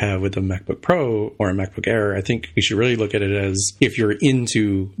that I would have with a MacBook Pro or a MacBook Air? I think we should really look at it as, if you're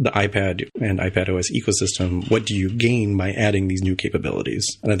into the iPad and iPadOS ecosystem, what do you gain by adding these new capabilities?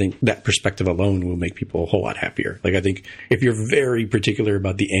 And I think that perspective alone will make people a whole lot happier. Like, I think if you're very particular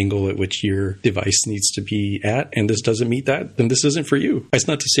about the angle at which your device needs to be at, and this doesn't meet that, then this isn't for you. It's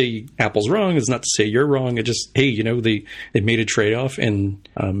not to say Apple's wrong. It's not to say you're wrong. It just, hey, they made a trade-off, and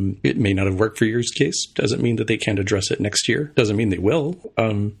it may not have worked for your use case. Doesn't mean that they can't address it next year. Doesn't mean they will.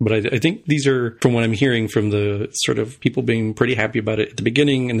 But I think these are, from what I'm hearing from the sort of people being pretty happy about it at the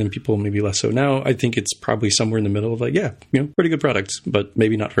beginning, and then people maybe less so now, I think it's probably somewhere in the middle of like, yeah, pretty good products, but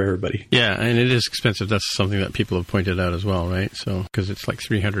maybe not for everybody. Yeah, and it is expensive. That's something that people have pointed out as well, right? So, because it's like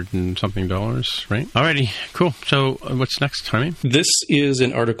 $300 and something, right? Alrighty, cool. So what's next, Tommy? This is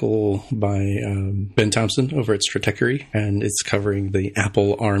an article by Ben Thompson over at Stratechery, and it's covering the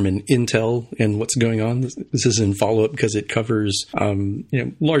Apple, ARM, and Intel and what's going on. This is in follow-up because it covers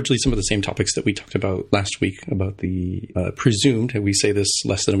largely some of the same topics that we talked about last week about the presumed, and we say this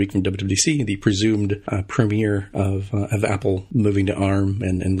less than a week from WWDC, the presumed premiere of Apple moving to ARM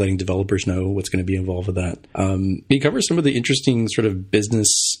and letting developers know what's going to be involved with that. He covers some of the interesting sort of business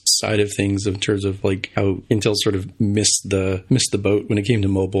side of things in terms of like how Intel sort of missed the boat when it came to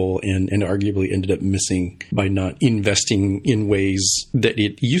mobile, and arguably ended up missing by not investing in ways that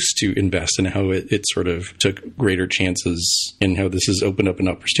it used to invest, and how it sort of took greater chances, and how this has opened up an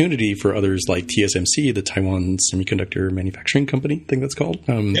opportunity for others like TSMC, the Taiwan Semiconductor Manufacturing Company, I think that's called,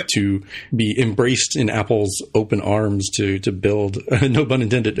 to be embraced in Apple's open arms to build, no pun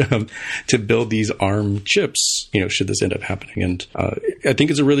intended, to build these ARM chips, should this end up happening. And I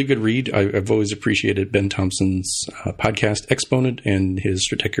think it's a really good good read. I've always appreciated Ben Thompson's podcast Exponent and his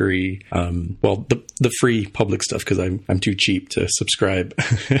Stratechery, the free public stuff, because I'm too cheap to subscribe.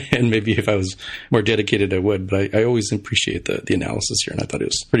 And maybe if I was more dedicated, I would. But I always appreciate the analysis here, and I thought it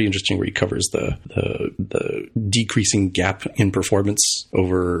was pretty interesting where he covers the decreasing gap in performance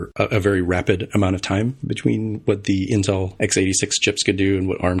over a very rapid amount of time between what the Intel x86 chips could do and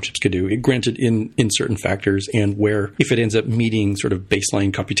what ARM chips could do. Granted, in certain factors, and where if it ends up meeting sort of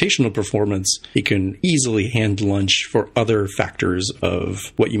baseline computational performance, it can easily hand lunch for other factors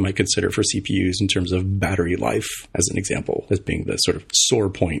of what you might consider for CPUs in terms of battery life, as an example, as being the sort of sore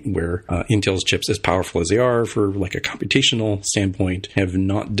point where Intel's chips, as powerful as they are for like a computational standpoint, have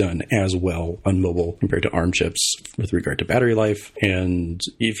not done as well on mobile compared to ARM chips with regard to battery life. And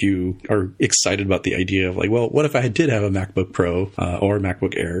if you are excited about the idea of like, well, what if I did have a MacBook Pro or a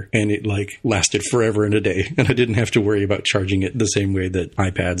MacBook Air and it like lasted forever and a day and I didn't have to worry about charging it the same way that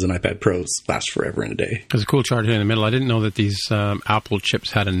iPads and iPad Pros last forever and a day? There's a cool charger in the middle. I didn't know that these Apple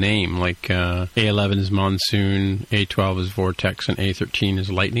chips had a name, like A11 is Monsoon, A12 is Vortex, and A13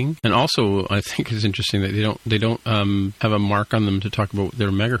 is Lightning. And also, I think it's interesting that they don't have a mark on them to talk about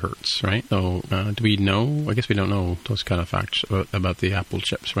their megahertz, right? So, do we know? I guess we don't know those kind of facts about the Apple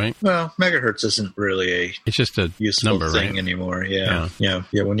chips, right? Well, megahertz isn't really it's just a useful number, thing right? anymore. Yeah.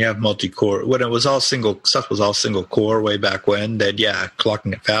 When you have multi-core, when it was all single core way back when, then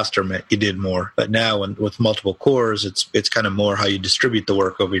clocking it faster meant you did more. But now, with multiple cores, it's kind of more how you distribute the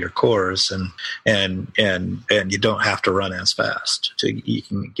work over your cores, and you don't have to run as fast. You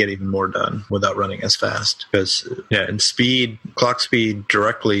can get even more done without running as fast, because and clock speed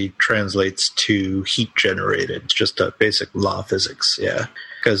directly translates to heat generated. It's just a basic law of physics. Yeah.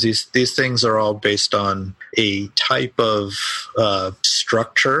 Because these things are all based on a type of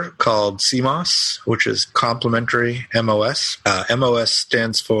structure called CMOS, which is complementary MOS. MOS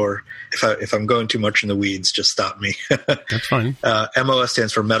stands for, if I'm going too much in the weeds, just stop me. That's fine. MOS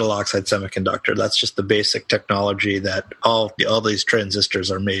stands for metal oxide semiconductor. That's just the basic technology that all these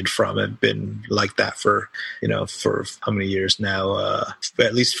transistors are made from. It's been like that for how many years now?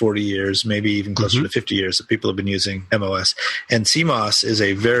 At least 40 years, maybe even closer to 50 years that people have been using MOS. And CMOS is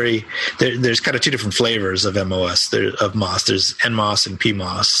there's kind of two different flavors of MOS. Of MOS. There's NMOS and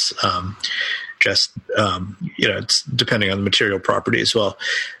PMOS. It's depending on the material properties. Well,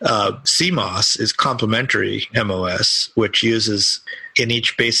 CMOS is complementary MOS, which uses, in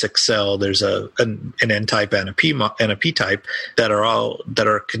each basic cell, there's an N-type and a P-type that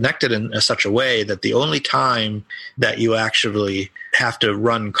are connected in such a way that the only time that you actually have to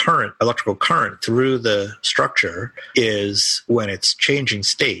run electrical current through the structure is when it's changing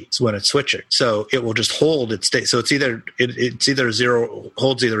states, when it's switching. So it will just hold its state. So it's either zero,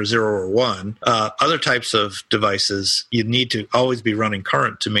 holds either a 0 or 1. Other types of devices, you need to always be running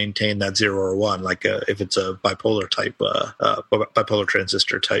current to maintain that 0 or 1, like if it's a bipolar type, bipolar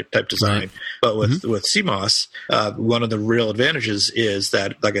transistor type design. Right. But with CMOS, one of the real advantages is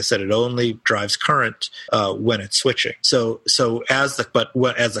that, like I said, it only drives current when it's switching. So as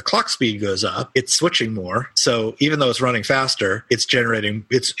the clock speed goes up, it's switching more. So even though it's running faster, it's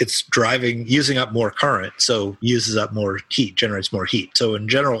using up more current. So uses up more heat, generates more heat. So in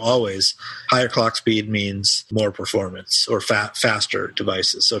general, always higher clock speed means more performance or faster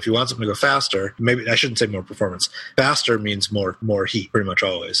devices. So if you want something to go faster, maybe I shouldn't say more performance. Faster means more heat, pretty much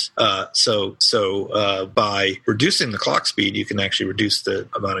always. So by reducing the clock speed, you can actually reduce the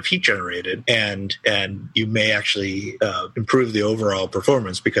amount of heat generated, and you may actually improve the overall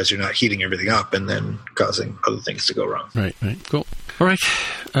performance because you're not heating everything up and then causing other things to go wrong. Right. Cool. All right.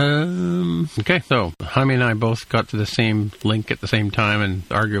 Okay. So Jaime and I both got to the same link at the same time, and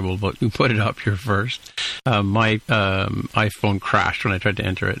arguable, but who put it up here first. My iPhone crashed when I tried to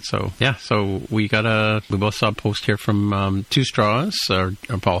enter it. So we both saw a post here from Two Straws, or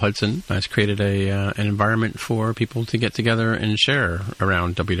Paul Hudson has created an environment for people to get together and share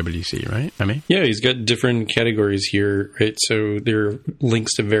around WWDC, right? Jaime? Yeah, he's got different categories here, right? So there are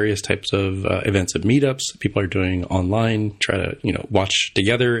links to various types of events and meetups people are doing online. Try to watch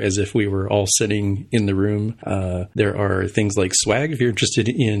together as if we were all sitting in the room. There are things like swag if you're interested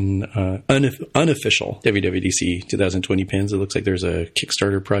in unofficial WWDC 2020 pins. It looks like there's a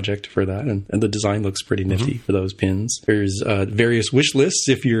Kickstarter project for that, and the design looks pretty nifty for those pins. There's various wish lists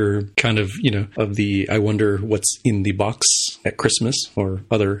if you're kind of of the I wonder what's in the box at Christmas or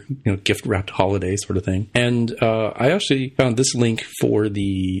other gift wrapped holiday sort of thing. And I actually found this link for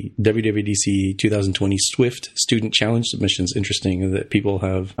the WWDC 2020 Swift Student Challenge submissions interesting, that people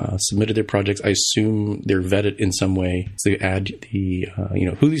have submitted their projects. I assume they're vetted in some way. So you add the,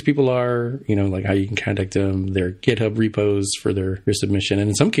 who these people are, like how you can contact them, their GitHub repos for their submission. And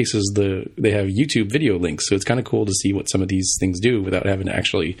in some cases, they have YouTube video links. So it's kind of cool to see what some of these things do without having to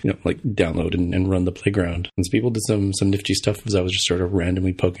actually, like download and run the playground. And so people did some nifty stuff as I was just sort of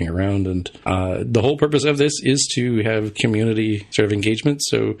randomly poking around. And the whole purpose of this is to have community sort of engagement.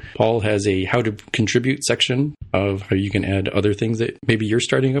 So Paul has a how to contribute section of how you can add other things that maybe you're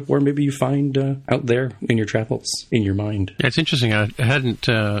starting up or maybe you find out there in your travels, in your mind. Yeah, it's interesting. I hadn't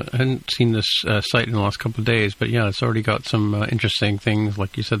seen this site in the last couple of days, but yeah, it's already got some interesting things,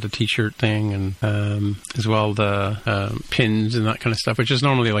 like you said, the T-shirt thing, and as well the pins and that kind of stuff, which is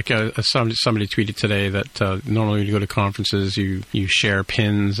normally like somebody tweeted today that normally when you go to conferences, you share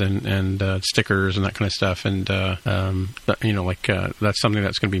pins and stickers and that kind of stuff, and that's something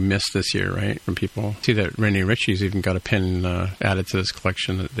that's going to be missed this year, right? From people. See that Renee Ritchie's even got a pin added to this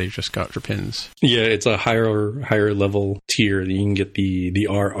collection that they've just got for pins. Yeah, it's a higher level tier. You can get the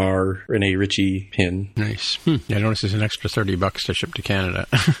RR Renee Ritchie pin. Nice. Yeah, I noticed there's an extra $30 to ship to Canada.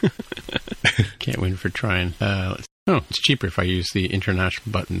 Can't win for trying. It's cheaper if I use the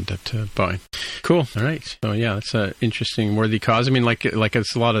international button to buy. Cool. All right. So yeah, it's an interesting, worthy cause. I mean, like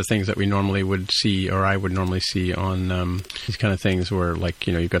it's a lot of things that we normally would see, or I would normally see on these kind of things where, like,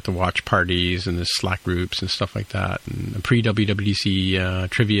 you've got the watch parties and the Slack groups and stuff like that, and pre-WWDC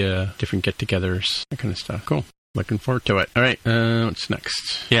trivia, different get-togethers, that kind of stuff. Cool. Looking forward to it. All right, what's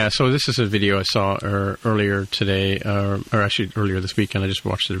next? Yeah, so this is a video I saw earlier today, or actually earlier this weekend. I just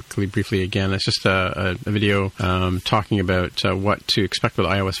watched it really briefly again. It's just a video talking about what to expect with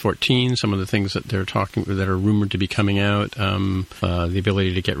iOS 14, some of the things that that are rumored to be coming out, the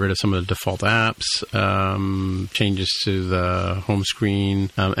ability to get rid of some of the default apps, changes to the home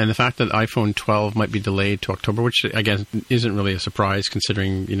screen, and the fact that iPhone 12 might be delayed to October, which again isn't really a surprise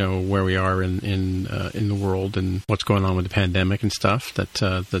considering where we are in the world and what's going on with the pandemic and stuff, that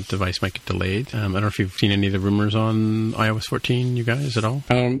the device might get delayed. I don't know if you've seen any of the rumors on iOS 14, you guys, at all?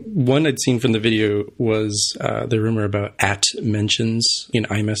 One I'd seen from the video was the rumor about @mentions in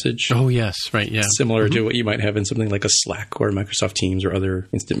iMessage. Oh, yes, right, yeah. Similar to what you might have in something like a Slack or Microsoft Teams or other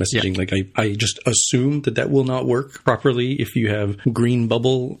instant messaging. Yeah. Like I just assume that will not work properly if you have green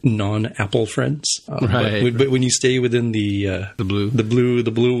bubble non-Apple friends. But when you stay within the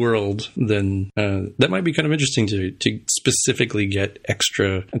blue world, then that might be kind of interesting to specifically get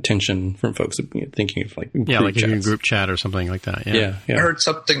extra attention from folks thinking of like group chat or something like that. Yeah. I heard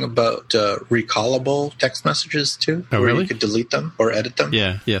something about recallable text messages too. Oh, really? Where you could delete them or edit them.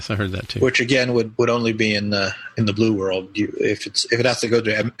 Yeah. Yes, I heard that too. Which again would only be in the blue world. If it has to go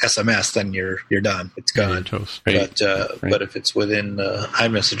to SMS, then you're done. It's gone. Toast. Right. But if it's within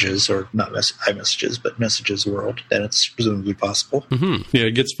iMessages, or not iMessages but Messages world, then it's presumably possible. Mm-hmm. Yeah,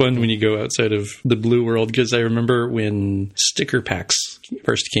 it gets fun when you go outside of the blue world, because I remember when sticker packs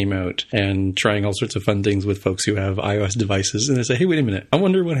first came out and trying all sorts of fun things with folks who have iOS devices. And I say, hey, wait a minute. I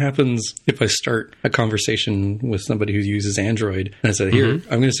wonder what happens if I start a conversation with somebody who uses Android. And I said, here,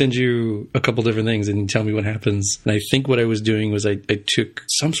 I'm going to send you a couple different things and tell me what happens. And I think what I was doing was I took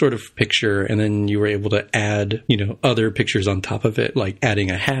some sort of picture, and then you were able to add, other pictures on top of it, like adding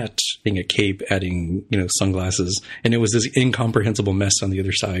a hat, adding a cape, adding, sunglasses. And it was this incomprehensible mess on the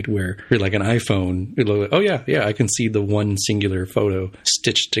other side where you're like an iPhone, it'll go, oh yeah, I can see the one singular photo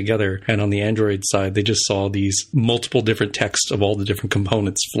stitched together. And on the Android side, they just saw these multiple different texts of all the different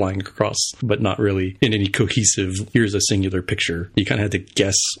components flying across, but not really in any cohesive, here's a singular picture. You kind of had to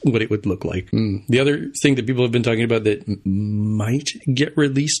guess what it would look like. The other thing that people have been talking about that might get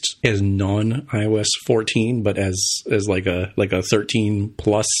released as non-iOS 14, but as like a 13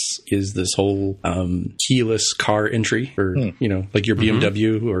 plus, is this whole keyless car entry for, like your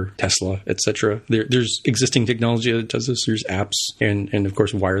BMW or Tesla, etc. There's existing technology that does this. There's apps and of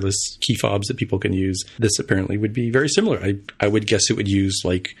course wireless key fobs that people can use. This apparently would be very similar. I would guess it would use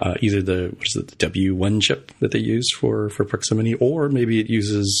like either the W1 chip that they use for proximity, or maybe it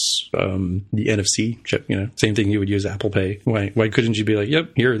uses the NFC chip. Same thing you would use Apple Pay. Why couldn't you be like,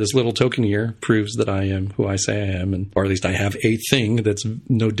 yep, here, this little token here proves that I am who I say I am, or at least I have a thing that's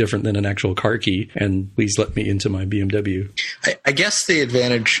no different than an actual car key, and please let me into my BMW. I guess the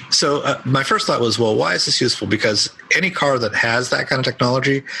advantage. So my first thought was, well, why is this useful? Because any car that has that kind of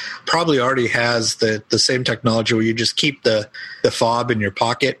technology probably already has the same technology where you just keep the fob in your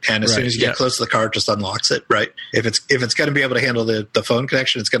pocket, and as soon as you get close to the car, it just unlocks it, right? If it's going to be able to handle the phone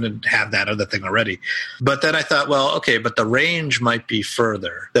connection, it's going to have that other thing already. But then I thought, well, okay, but the range might be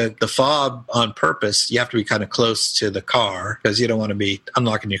further. The fob on purpose, you have to be kind of close to the car because you don't want to be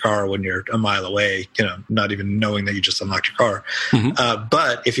unlocking your car car when you're a mile away, not even knowing that you just unlocked your car.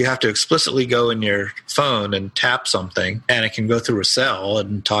 But if you have to explicitly go in your phone and tap something, and it can go through a cell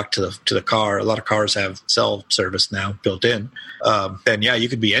and talk to the car. A lot of cars have cell service now built in. Then you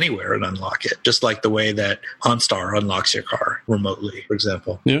could be anywhere and unlock it, just like the way that OnStar unlocks your car remotely, for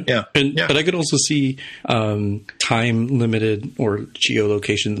example. But I could also see time limited or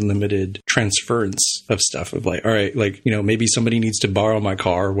geolocation limited transference of stuff of like, all right, like, maybe somebody needs to borrow my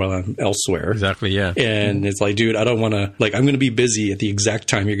car while I'm elsewhere. Exactly. Yeah. And it's like, dude, I don't want to, like, I'm going to be busy at the exact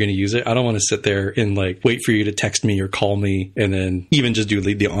time you're going to use it. I don't want to sit there and like wait for you to text me or call me and then even just do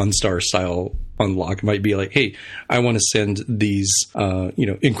the OnStar style unlock. It might be like, hey, I want to send these,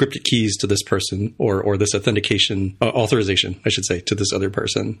 encrypted keys to this person or this authentication authorization, I should say, to this other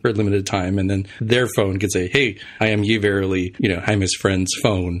person for a limited time. And then their phone could say, hey, I am Ye Verily, I'm his friend's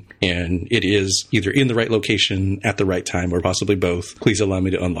phone. And it is either in the right location at the right time or possibly both. Please allow me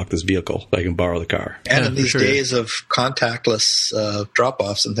to unlock this vehicle so I can borrow the car. And in these days of contactless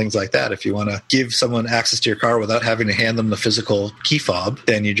drop-offs and things like that, if you want to give someone access to your car without having to hand them the physical key fob,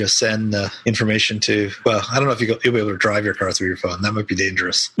 then you just send the information to, well, I don't know if you'll be able to drive your car through your phone. That might be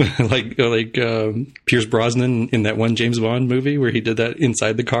dangerous. like Pierce Brosnan in that one James Bond movie where he did that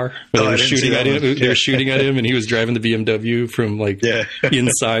inside the car. Where they were shooting at him. They were shooting at him, and he was driving the BMW from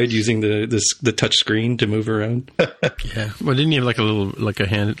inside using the touch screen to move around. Yeah. Well, didn't he have like a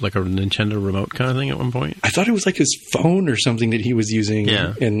Nintendo remote kind of thing at one point? I thought it was like his phone or something that he was using.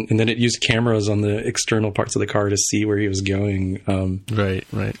 Yeah. And then it used cameras on the external parts of the car to see where he was going. Right.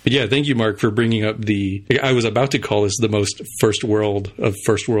 But yeah, thank you, Mark, for bringing up I was about to call this the most first world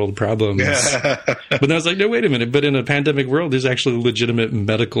problems. But then I was like, no, wait a minute. But in a pandemic world, there's actually a legitimate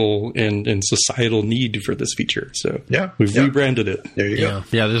medical and societal need for this feature. So we've rebranded it. There you go.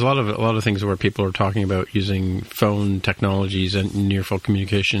 Yeah, there's a lot of things where people are talking about using phone technologies and near field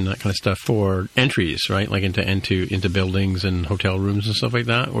communication, that kind of stuff for entries, right? Like into buildings and hotel rooms and stuff like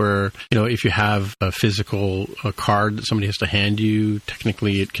that, where, if you have a physical card that somebody has to hand you,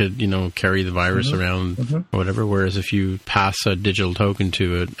 technically it could, carry the virus around or whatever. Whereas if you pass a digital token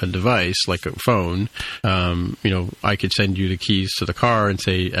to a device like a phone, I could send you the keys to the car and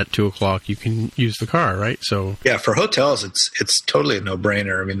say at 2:00 you can use the car, right? So for hotels, it's totally a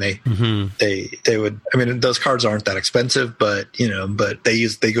no-brainer. I mean, they would. I mean, those cards aren't that expensive, but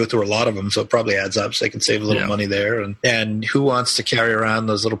they go through a lot of them, so it probably adds up. So they can save a little money there. And who wants to carry around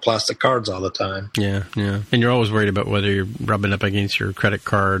those little plastic cards all the time? Yeah. And you're always worried about whether you're rubbing up against your credit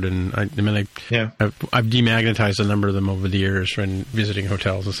card. And I've demagnetized a number of them over the years when visiting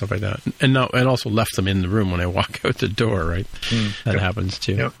hotels and stuff like that, and also left them in the room when I walk out the door. Right, that happens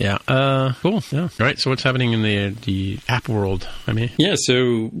too. Yep. Yeah. Cool. Yeah. All right. So what's happening in the app world?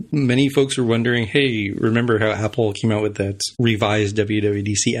 So many folks are wondering, hey, remember how Apple came out with that revised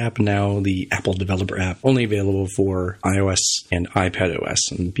WWDC app? Now the Apple Developer app only available for iOS and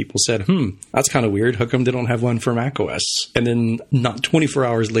iPadOS, and people said, that's kind of weird. How come they don't have one for macOS? And then not 24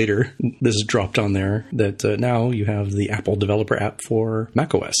 hours later, this dropped on there that now you have the Apple Developer app for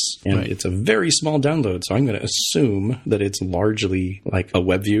macOS. And it's a very small download, so I'm going to assume that it's largely like a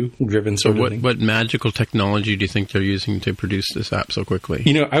WebView driven sort of thing. What magical technology do you think they're using to produce this app so quickly?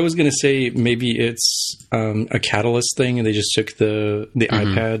 I was going to say maybe it's a Catalyst thing, and they just took the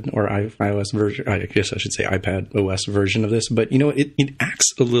iPad or iOS version, I guess I should say iPad OS version of this, but it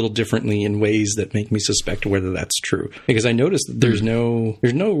acts a little differently in ways that make me suspect whether that's true. Because I noticed that there's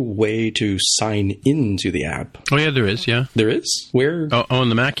no way to sign into the app. Oh yeah, there is. Yeah, there is. Where? Oh, on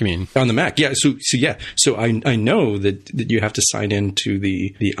the Mac, you mean? On the Mac, yeah. So I know that you have to sign into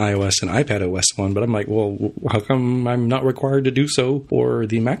the iOS and iPad OS one, but I'm like, well, how come I'm not required to do so for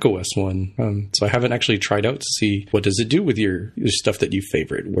the Mac OS one? So I haven't actually tried out to see what does it do with your stuff that you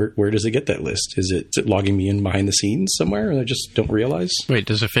favorite. Where does it get that list? Is it logging me in behind the scenes somewhere, and I just don't realize? Wait,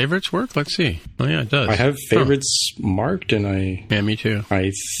 does the favorites work? Let's see. Oh yeah, it does. I have favorites marked, and me too.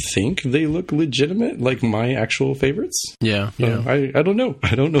 I think they look legitimate, like my actual favorites. Yeah. I don't know.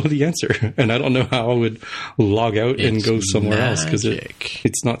 I don't know the answer, and I don't know how I would log out and go somewhere else because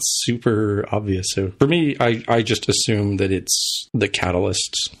it's not super obvious. So for me, I just assume that it's the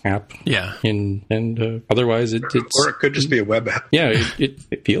Catalyst app. Yeah. And otherwise, it's or it could just be a web app. Yeah,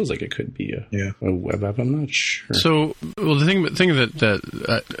 it feels like it could be a web app. I'm not sure. So, well, the thing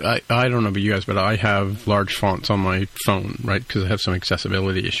that I don't know about you guys, but I have large fonts on my phone, right? Because I have some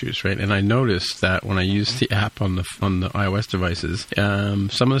accessibility issues, right? right? And I noticed that when I use the app on the iOS devices,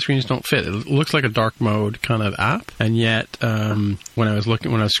 some of the screens don't fit. It looks like a dark mode kind of app, and yet when I was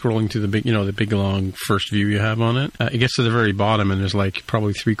scrolling through the big long first view you have on it, it gets to the very bottom, and there's like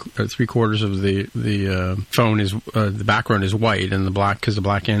probably three quarters of the phone is the background is white, and the black because the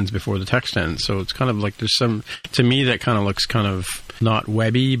black ends before the text ends. So it's kind of like there's some, to me, that kind of looks kind of not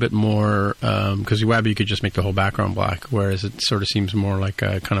webby, but more because web you could just make the whole background black, whereas it sort of seems more like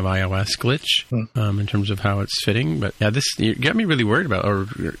a kind of iOS glitch in terms of how it's fitting. But yeah, this you got me really worried about or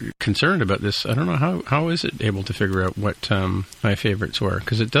concerned about this. I don't know how is it able to figure out what my favorites were,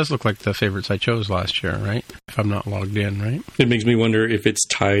 because it does look like the favorites I chose last year, right? If I'm not logged in, right? It makes me wonder if it's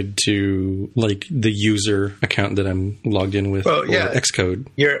tied to like the user account that I'm logged in with, or Xcode.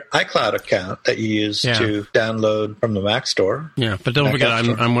 Your iCloud account that you use to download from the Mac Store. Yeah, but don't forget,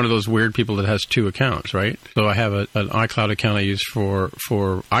 I'm one of those weird people that has two accounts, right? So I have an iCloud account I use for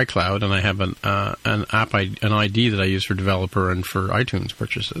iCloud, and I have an ID that I use for developer and for iTunes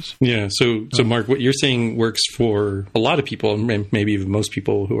purchases. Yeah. So Mark, what you're saying works for a lot of people, maybe even most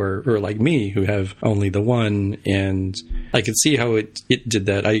people who are like me, who have only the one. And I can see how it did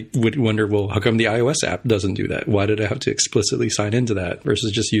that. I would wonder, well, how come the iOS app doesn't do that? Why did I have to explicitly sign into that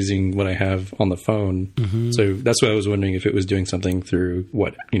versus just using what I have on the phone? Mm-hmm. So that's why I was wondering if it was doing something through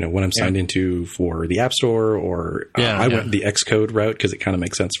what I'm signed into for the App Store, or I went the Xcode route because it kind of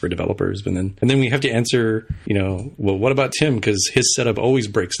makes sense for developers. And then we have to answer, well, what about Tim? Because his setup always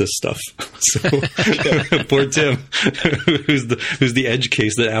breaks this stuff. So poor Tim, who's the edge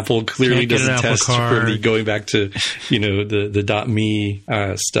case that Apple clearly doesn't test for the going back to, the .me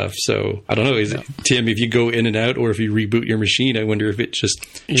stuff. So I don't know. Is it, Tim, if you go in and out, or if you reboot your machine, I wonder if it just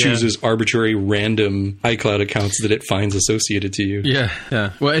chooses arbitrary random iCloud accounts that it finds associated to you.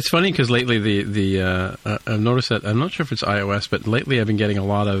 Yeah. Well, it's funny because lately I've noticed that, I'm not sure if it's iOS, but lately I've been getting a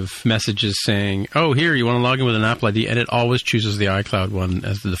lot of messages saying, oh, here, you want to log in with an Apple ID, and it always chooses the iCloud one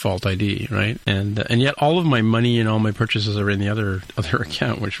as the default ID, right? And yet all of my money and all my purchases are in the other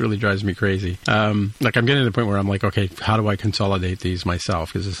account, which really drives me crazy. Like I'm getting to the point where I'm like, okay, how do I consolidate these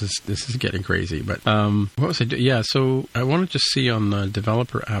myself? Because this is getting crazy. But what was I doing? Yeah, so I wanted to see on the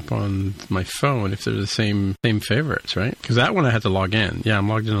developer app on my phone if they're the same favorites, right? Because that one I had to log in. Yeah, I'm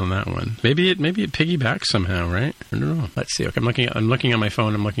logged in on that one. Maybe it piggybacks somehow, right? I don't know. Let's see. Okay, I'm looking on my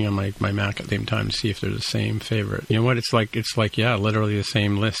phone. I'm looking on my Mac at the same time to see if they're the same favorite. You know what? It's like literally the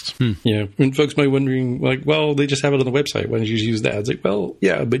same list. Yeah, and folks might be wondering, like, well, they just have it on the website. Why don't you use that? It's like, well,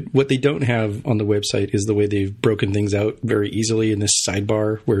 yeah, but what they don't have on the website is the way they've broken things out very easily in this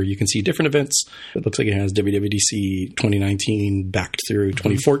sidebar where you can see different events. It looks like it has WWDC 2019 back through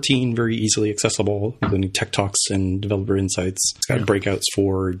 2014, very easily accessible, including Tech Talks and Developer Insights. It's got breakouts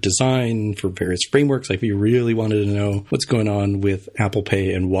for design, for various frameworks. Like if you really wanted to know what's going on with Apple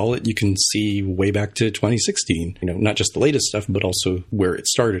Pay and Wallet, you can see way back to 2016. Not just the latest stuff, but also where it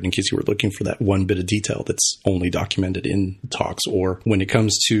started, in case you were looking for that one bit of detail that's only documented in talks. Or when it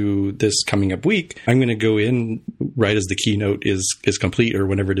comes to this coming up week, I'm going to go in right as the keynote is complete, or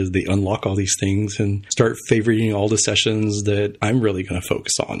whenever it is they unlock all these things, and start favoriting all the sessions that I'm really going to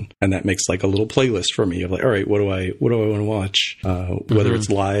focus on. And that makes like a little playlist for me of like, all right, what do I want to watch? Whether it's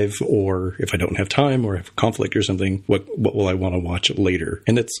live, or if I don't have time or have a conflict or something, what will I want to watch later?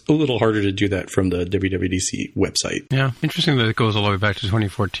 And it's a little harder to do that from the WWDC website. Yeah, interesting that it goes all the way back to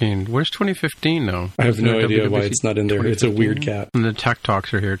 2014. Where's 2015 though? I have no idea why it's not in there. It's a weird cat. And the Tech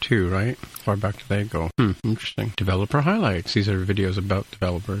Talks are here too, right? Far back do they go? Interesting. Developer highlights. These are videos about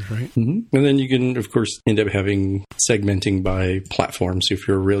developers, right? Mm-hmm. And then you can, of course, end up having segmenting by platform. So if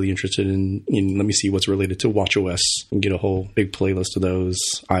you're really interested in let me see what's related to watchOS, and get a whole big playlist of those: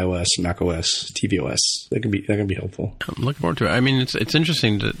 iOS, macOS, tvOS. That can be helpful. I'm looking forward to it. I mean, it's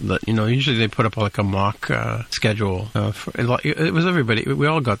interesting that usually they put up like a mock schedule. It was everybody. We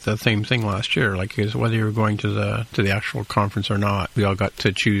all got the same thing last year. Like whether you were going to the actual conference or not, we all got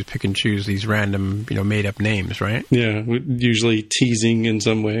to pick and choose these random made up names, right? Yeah, usually teasing in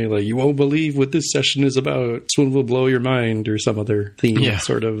some way, like you won't believe what this session is about. This one will blow your mind, or some other theme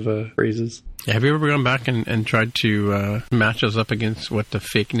sort of phrases. Yeah, have you ever gone back and tried to match those up against what the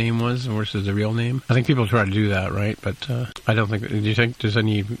fake name was versus the real name? I think people try to do that, right? But I don't think... Do you think there's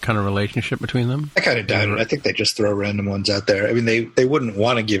any kind of relationship between them? I kind of doubt it. I think they just throw random ones out there. I mean, they wouldn't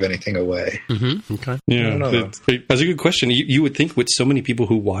want to give anything away. Mm-hmm. Okay. Yeah, that's a good question. You would think with so many people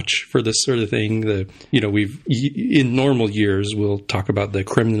who watch for this sort of thing, we've in normal years we'll talk about the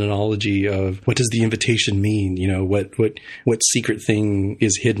criminology of what does the invitation mean? What secret thing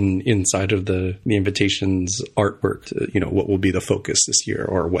is hidden inside of the invitation's artwork to, what will be the focus this year,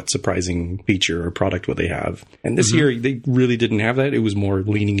 or what surprising feature or product will they have. And this year, they really didn't have that. It was more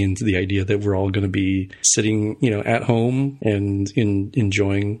leaning into the idea that we're all going to be sitting, at home and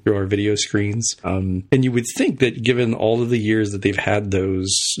enjoying through our video screens. And you would think that given all of the years that they've had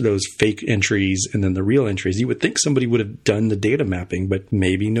those fake entries and then the real entries, you would think somebody would have done the data mapping, but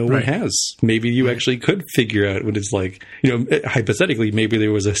maybe no one has. Maybe you actually could figure out what it's like, hypothetically, maybe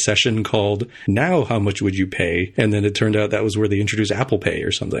there was a session called "Now How Much Would You Pay?" And then it turned out that was where they introduced Apple Pay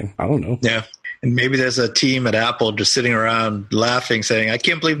or something. I don't know. Yeah. And maybe there's a team at Apple just sitting around laughing, saying, I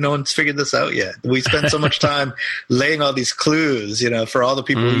can't believe no one's figured this out yet. We spent so much time laying all these clues, for all the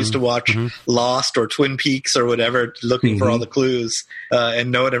people who used to watch Lost or Twin Peaks or whatever, looking for all the clues,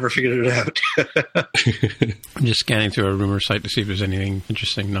 and no one ever figured it out. I'm just scanning through a rumor site to see if there's anything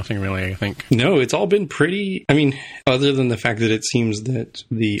interesting. Nothing really, I think. No, it's all been pretty, other than the fact that it seems that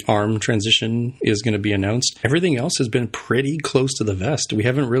the ARM transition is going to be announced, everything else has been pretty close to the vest. We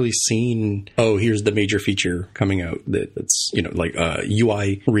haven't really seen, here's the major feature coming out that's, like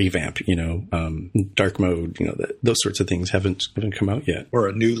UI revamp, dark mode, those sorts of things haven't come out yet. Or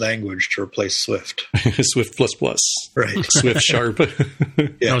a new language to replace Swift. Swift++. Right. Swift Sharp.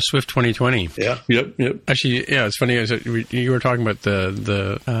 Yeah. Swift 2020. Yeah. Yep. Actually, yeah, it's funny. You were talking about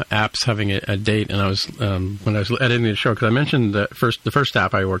the apps having a date, and I was when I was editing the show, because I mentioned the first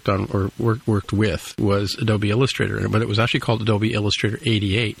app I worked on or worked with was Adobe Illustrator, but it was actually called Adobe Illustrator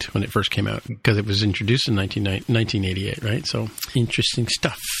 88 when it first came out, because it was introduced in 1988, right? So interesting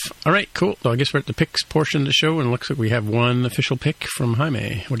stuff. All right, cool. So I guess we're at the picks portion of the show, and it looks like we have one official pick from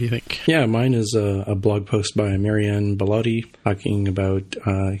Jaime. What do you think? Yeah, mine is a blog post by Marianne Bellotti talking about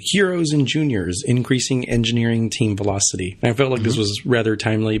heroes and juniors, increasing engineering team velocity. And I felt like this was rather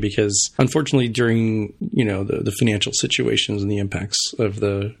timely because, unfortunately, during the financial situations and the impacts of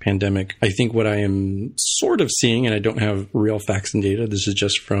the pandemic, I think what I am sort of seeing, and I don't have real facts and data, this is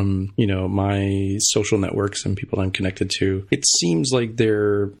just from my social networks and people I'm connected to, it seems like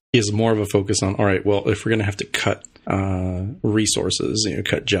there is more of a focus on, all right, well, if we're going to have to cut resources,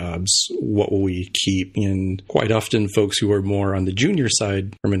 cut jobs, what will we keep? And quite often folks who are more on the junior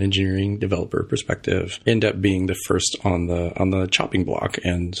side from an engineering developer perspective end up being the first on the chopping block.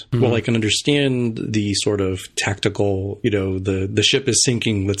 And while I can understand the sort of tactical, the ship is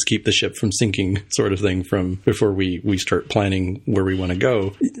sinking, let's keep the ship from sinking sort of thing from before we start planning where we want to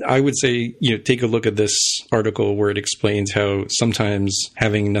go, I would say, take a look at this article where it explains how sometimes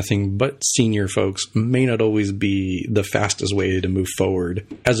having nothing but senior folks may not always be the fastest way to move forward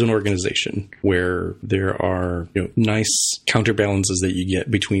as an organization, where there are nice counterbalances that you get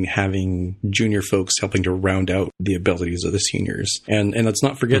between having junior folks helping to round out the abilities of the seniors. And let's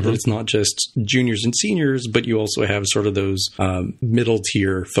not forget that it's not just juniors and seniors, but you also have sort of those middle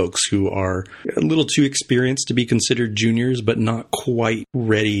tier folks who are a little too experienced to be considered juniors, but not quite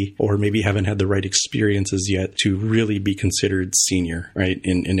ready, or maybe haven't had the right experiences yet to really be considered senior, right?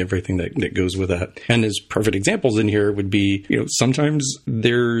 In everything that goes with that. And as perfect examples in here would be, sometimes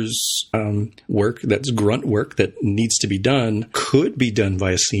there's work that's grunt work that needs to be done, could be done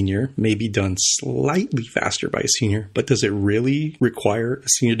by a senior, maybe done slightly faster by a senior, but does it really require a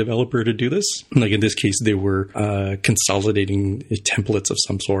senior developer to do this? Like in this case, they were consolidating templates of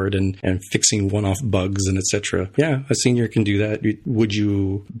some sort and fixing one-off bugs and etc. Yeah, a senior can do that. Would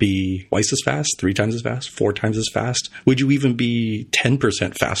you be twice as fast, 3 times as fast, 4 times as fast? Would you even be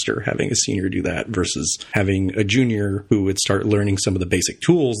 10% faster having a senior do that versus having a junior who would start learning some of the basic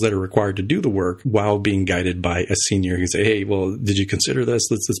tools that are required to do the work while being guided by a senior who say, hey, well, did you consider this?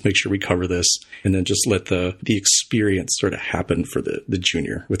 Let's make sure we cover this. And then just let the experience sort of happen for the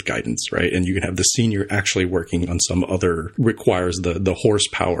junior with guidance, right? And you can have the senior actually working on some other, requires the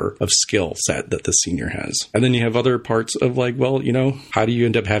horsepower of skill set that the senior has. And then you have other parts of like, well, how do you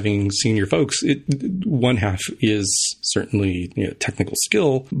end up having senior folks? One half is certainly technical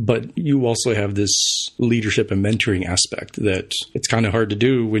skill, but you also have this leadership and mentoring aspect that it's kind of hard to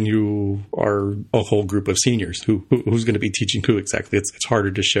do when you are a whole group of seniors. Who's going to be teaching who exactly? It's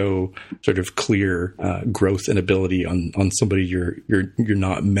harder to show sort of clear growth and ability on somebody you're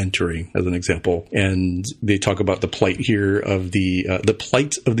not mentoring, as an example. And they talk about the plight here of the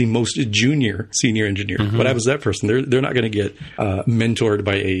plight of the most junior senior engineer. What happens to that person? They're not going to get mentored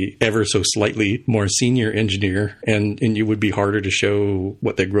by a ever so slightly more senior engineer, and it would be harder to show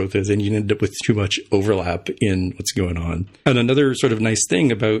what that growth is, and you end up with too much overlap in what's going on. And another sort of nice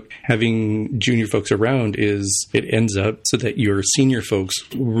thing about having junior folks around is it ends up so that your senior folks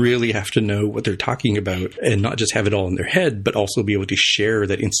really have to know what they're talking about and not just have it all in their head, but also be able to share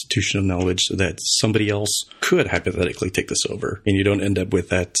that institutional knowledge so that somebody else could hypothetically take this over. And you don't end up with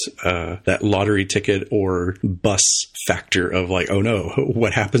that lottery ticket or bus factor of like, oh no,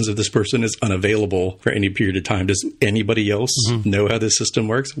 what happens if this person is unavailable for any period of time? Does anybody else know how this system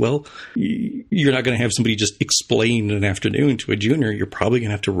works? Well, you're not going to have somebody just explain in an afternoon to a junior. You're probably going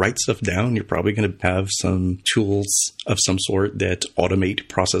to have to write stuff down. You're probably going to have some tools of some sort that automate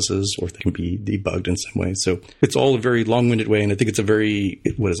processes or they can be debugged in some way. So it's all a very long-winded way. And I think it's a very,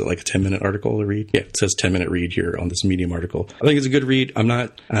 what is it, like a 10-minute article to read? Yeah, it says 10-minute read here on this Medium article. I think it's a good read. I'm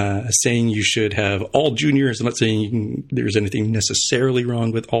not saying you should have all juniors. I'm not saying there's anything necessarily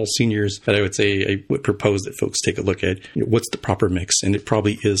wrong with all seniors, but I would say I would propose that folks take a look at what's the proper mix. And it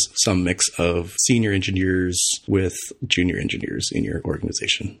probably is some mix of senior engineers with junior engineers in your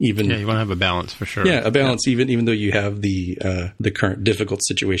organization. You want to have a balance for sure. Yeah, a balance. Yeah. Even though you have the current difficult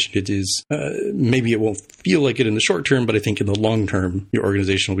situation, it is maybe it won't feel like it in the short term, but I think in the long term, your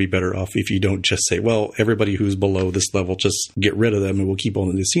organization will be better off if you don't just say, well, everybody who's below this level, just get rid of them and we'll keep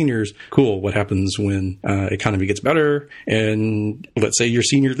on the seniors. Cool. What happens when economy gets better and let's say your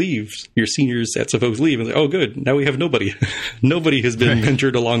senior leaves, your senior sets of folks leave and say, oh, good. Now we have nobody. Nobody has been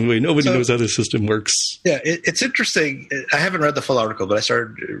mentored along the way. Nobody knows how the system works. Yeah, it's interesting. I haven't read the full article, but I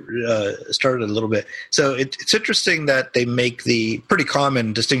started a little bit. So it's interesting that they make the pretty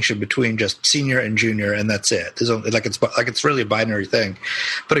common distinction between just senior and junior, and that's it. There's only, it's really a binary thing.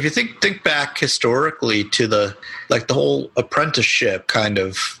 But if you think back historically to the whole apprenticeship kind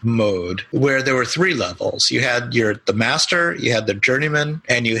of mode, where there were three levels. You had the master, you had the journeyman,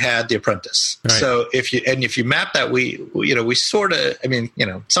 and you had the apprentice. Right. So if you map that, we sort of,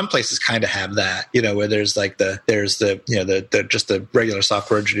 some places kind of have that, where there's just the regular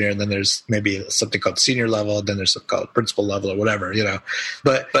software engineer, and then there's maybe something called senior level, and then there's something called principal level or whatever,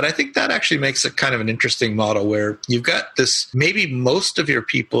 But I think that actually makes it kind of an interesting model where you've got this, maybe most of your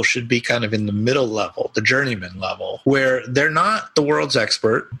people should be kind of in the middle level, the journeyman level, where they're not the world's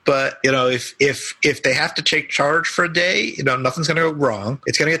expert, but if they have to take charge for a day, nothing's going to go wrong.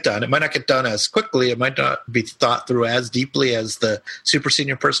 It's going to get done. It might not get done as quickly. It might not be thought through as deeply as the super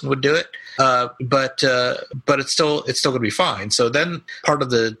senior person would do it. But it's still going to be fine. So then part of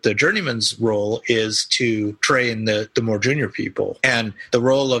the journeyman's role is to train the more junior people, and the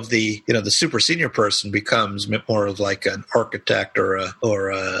role of the super senior person becomes more of like an architect or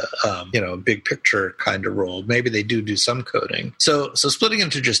a big picture kind of role. Maybe they do some coding. So splitting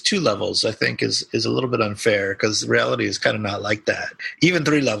into just two levels, I think, is a little bit unfair, because reality is kind of not like that. Even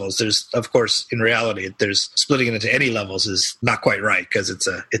three levels, there's, of course, in reality, there's splitting it into any levels is not quite right because it's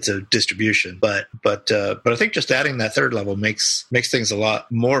a distribution. But I think just adding that third level makes things a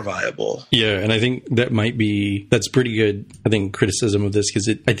lot more viable. Yeah, and I think that's pretty good. I think criticism of this, because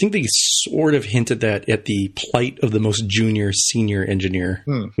I think they sort of hinted that at the plight of the most junior senior engineer,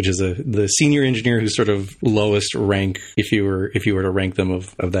 which is the senior engineer who's sort of lowest rank if you were to rank them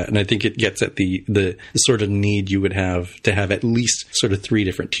of that. And I think it gets at the sort of need you would have to have at least sort of three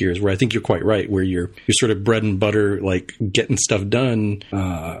different tiers, where I think you're quite right, where you're sort of bread and butter, like getting stuff done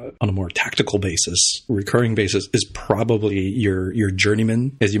on a more tactical basis, recurring basis, is probably your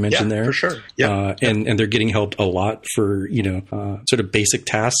journeyman, as you mentioned there. For sure. Yeah. And they're getting helped a lot for, sort of basic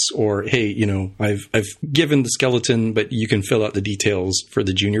tasks, or, hey, I've given the skeleton, but you can fill out the details for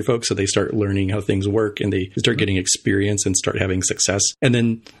the junior folks. So they start learning how things work and they start getting experience and start having success. And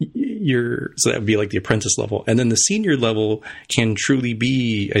then so that would be like the apprentice level. And then the senior level can truly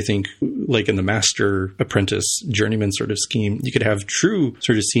be, I think, like in the master apprentice journeyman sort of scheme, you could have true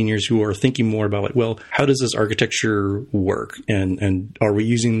sort of seniors who are thinking more about like, well, how does this architecture work? And are we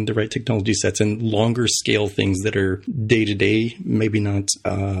using the right technology sets, and longer scale things that are day to day, maybe not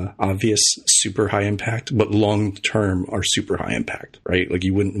obvious, super high impact, but long term are super high impact, right? Like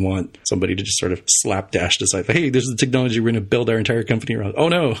you wouldn't want somebody to just sort of slapdash decide, hey, this is the technology we're going to build our entire company around. Oh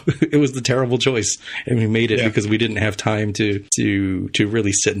no, it was the terrible choice. And we made it because we didn't have time to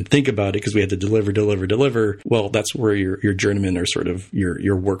really sit and think about it because we had to deliver. Well, that's where your journeymen are sort of your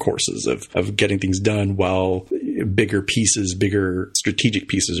workhorses of getting things done while bigger pieces, bigger strategic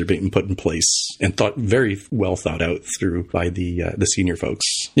pieces are being put in place and very well thought out through by the senior folks.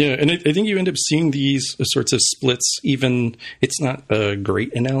 Yeah, and I think you end up seeing these sorts of splits. Even it's not a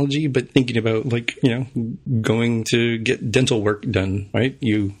great analogy, but thinking about going to get dental work done, right?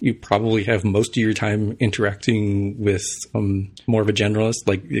 You probably have most of your time interacting with more of a generalist,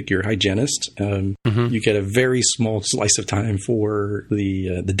 like your hygienist. You get a very small slice of time for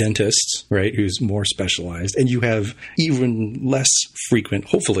the dentist, right, who's more specialized, and you have even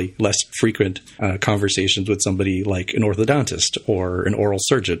hopefully less frequent conversations with somebody like an orthodontist or an oral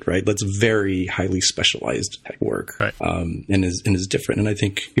surgeon, right? That's very highly specialized work, right. And is different. And I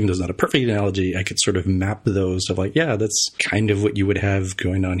think, even though it's not a perfect analogy, I could sort of map those of that's kind of what you would have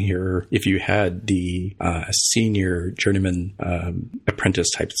going on here if you had the senior journeyman apprentice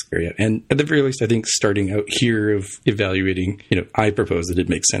type area. And at the very least, I think starting out here of evaluating, I propose that it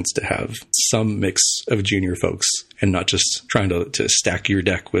makes sense to have some mix of junior folks and not just trying to stack your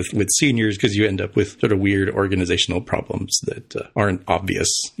deck with seniors, because you end up with sort of weird organizational problems that aren't obvious,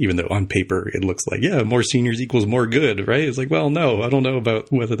 even though on paper it looks like, more seniors equals more good, right? It's like, well, no, I don't know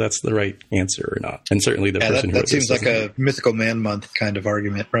about whether that's the right answer or not. And certainly the person who that seems like a Mythical Man Month kind of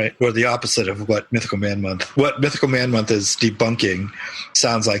argument, right? Or the opposite of what Mythical Man Month is debunking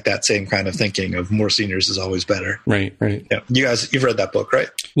sounds like that same kind of thinking of more seniors is always better. Right. Yeah. You've read that book, right?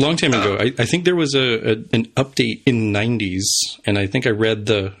 Long time ago. I think there was an update in the 90s, and I think I read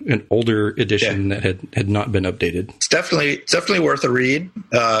an older edition that had not been updated. It's definitely worth a read.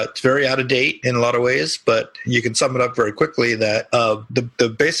 It's very out of date in a lot of ways, but you can sum it up very quickly that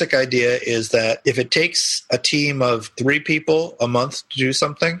the basic idea is that if it takes a team of 3 people a month to do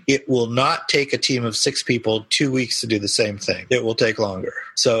something, it will not take a team of 6 people 2 weeks to do the same thing. It will take longer.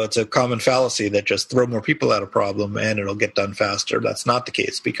 So it's a common fallacy that just throw more people at a problem and it'll get done faster. That's not the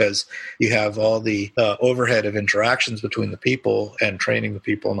case, because you have all the overhead of interactions between the people and training the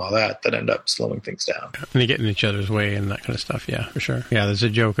people and all that end up slowing things down. And they get in each other's way and that kind of stuff. Yeah, for sure. Yeah, there's a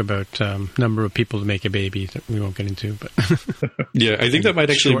joke about number of people to make a baby that we won't get into, but yeah, I think that might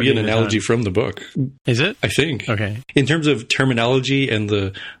actually be an analogy from the book. Is it? I think. Okay. In terms of terminology and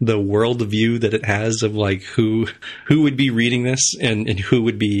the worldview that it has of who would be reading this and who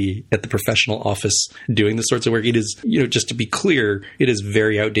would be at the professional office doing this sorts of work, it is, just to be clear, it is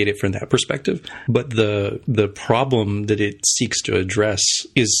very outdated from that perspective. But the problem that it seeks to address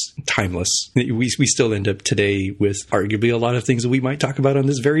is timeless. We still end up today with arguably a lot of things that we might talk about on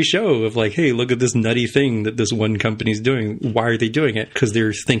this very show of hey, look at this nutty thing that this one company's doing. Why are they doing it? Because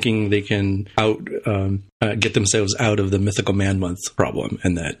they're thinking they can get themselves out of the Mythical Man Month problem,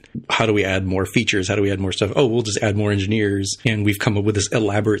 and that how do we add more features? How do we add more stuff? Oh, we'll just add more engineers, and we've come up with this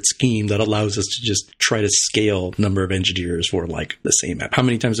elaborate scheme that allows us to just try to scale number of engineers for the same app. How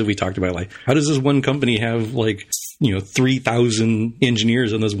many times have we talked about how does this one company have 3,000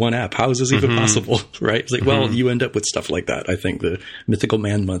 engineers on this one app? How is this even possible? Right? It's well, you end up with stuff like that. I think the Mythical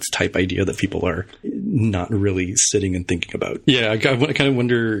Man Month type idea that people are not really sitting and thinking about. Yeah, I kind of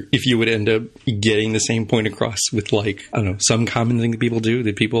wonder if you would end up getting the same point across with I don't know, some common thing that people do,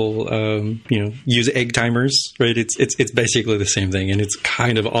 that people use egg timers, right? It's basically the same thing, and it's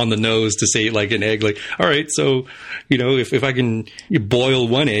kind of on the nose to say an egg, all right, so if I can boil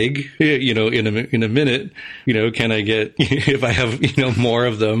one egg in a minute, can I get, if I have more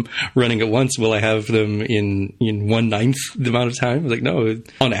of them running at once, will I have them in 1/9 the amount of time? No,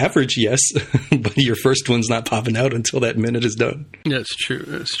 on average, yes, but your first one's not popping out until that minute is done. Yeah, it's true.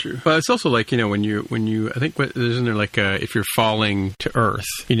 That's true. But it's also when you I think isn't there if you're falling to Earth,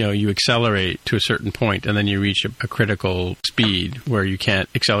 you accelerate to a certain point and then you reach a critical speed where you can't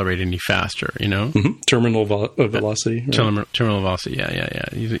accelerate any faster. Terminal velocity. Right? Terminal velocity.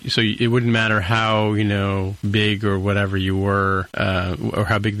 Yeah. So it wouldn't matter how big or whatever you were, or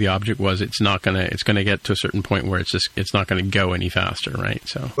how big the object was. It's gonna get to a certain point where it's not gonna go any faster, right?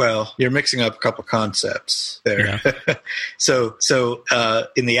 So well, you're mixing up a couple concepts there. Yeah. So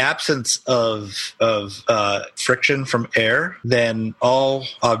in the absence of friction from air, then all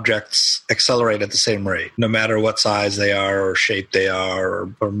objects accelerate at the same rate, no matter what size they are or shape they are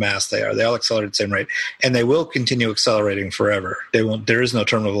or mass they are. They all accelerate at the same rate, and they will continue accelerating forever. There is no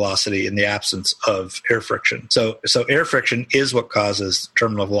terminal velocity in the absence of air friction. So air friction is what causes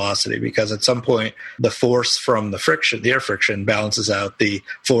terminal velocity, because at some point the force from the air friction balances out the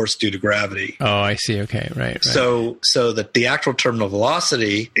force due to gravity. Oh, I see. Okay, right. So that the actual terminal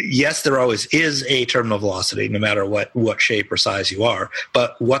velocity, yes, there always is a terminal velocity, no matter what shape or size you are.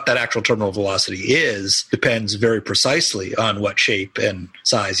 But what that actual terminal velocity is depends very precisely on what shape and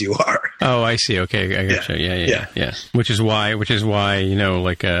size you are. Oh, I see. Okay, I got you. Yeah. Which is why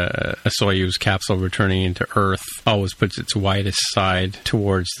like a Soyuz capsule returning into Earth always puts its widest side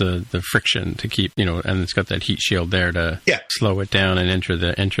towards the friction to keep, and it's got that heat shield there to slow it down and enter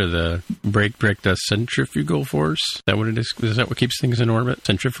the break the centrifugal force. Is that what it is? Is that what keeps things in orbit?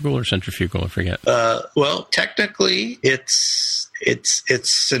 Centrifugal or centrifugal? I forget. Well, technically, it's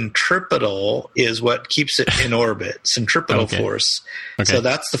centripetal is what keeps it in orbit. Centripetal force. Okay. So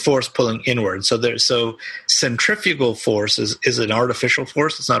that's the force pulling inward. So centrifugal force is an artificial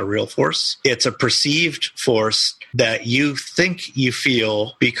force. It's not a real force. It's a perceived force that you think you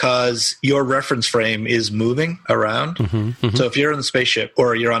feel because your reference frame is moving around. So if you're in the spaceship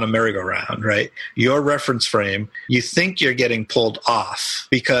or you're on a merry-go-round, right, your reference frame, you think you're getting pulled off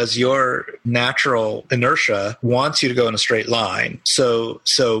because your natural inertia wants you to go in a straight line. But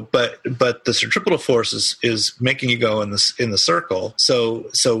the centripetal force is making you go in the circle. So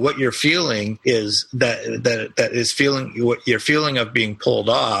what you're feeling is what you're feeling of being pulled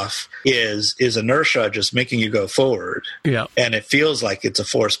off is inertia just making you go forward. Yeah. And it feels like it's a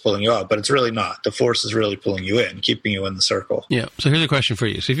force pulling you off, but it's really not. The force is really pulling you in, keeping you in the circle. Yeah. So here's a question for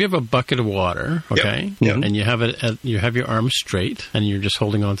you. So if you have a bucket of water, okay, and you have your arms straight, and you're just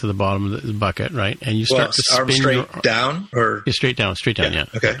holding on to the bottom of the bucket, right? And you start to spin arms straight down, or straight down, yeah.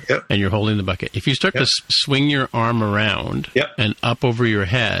 Okay. Yep. And you're holding the bucket. If you start to swing your arm around and up over your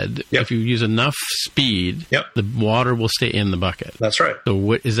head, if you use enough speed, the water will stay in the bucket. That's right. So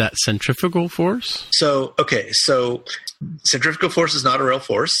what is that centrifugal force? So centrifugal force is not a real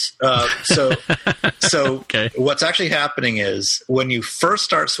force. What's actually happening is when you first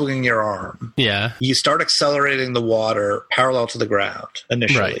start swinging your arm, you start accelerating the water parallel to the ground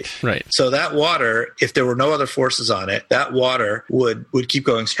initially. Right. So that water, if there were no other forces on it, that water would keep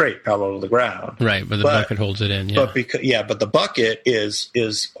going straight parallel to the ground. Right, but the bucket holds it in. Yeah. But the bucket is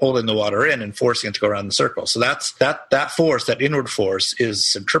holding the water in and forcing it to go around the circle. So that force, that inward force,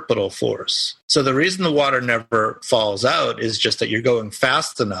 is centripetal force. So the reason the water never falls out is just that you're going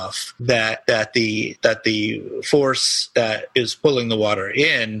fast enough that the force that is pulling the water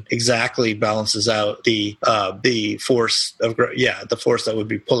in exactly balances out the force the force that would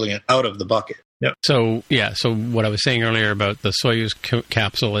be pulling it out of the bucket. Yep. So what I was saying earlier about the Soyuz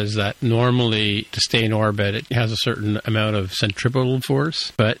capsule is that normally to stay in orbit, it has a certain amount of centripetal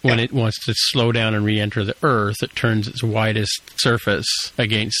force, but when it wants to slow down and re-enter the Earth, it turns its widest surface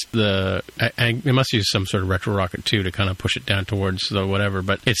against it must use some sort of retro rocket too to kind of push it down towards the whatever,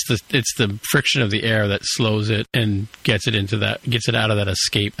 but it's the friction of the air that slows it and gets it out of that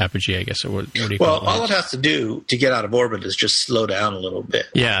escape apogee, I guess. Or what do you call it? All it has to do to get out of orbit is just slow down a little bit.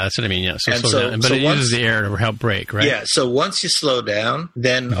 Yeah, that's what I mean. Yeah, so slow down. But it uses the air to help brake, right? Yeah. So once you slow down,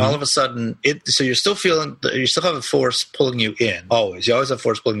 then all of a sudden, so you're still you still have a force pulling you in. Always, you always have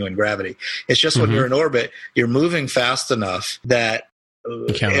force pulling you in, gravity. It's just when you're in orbit, you're moving fast enough that.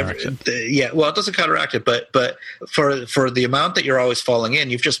 It doesn't counteract it, but for the amount that you're always falling in,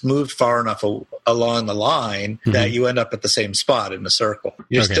 you've just moved far enough along the line that you end up at the same spot in the circle.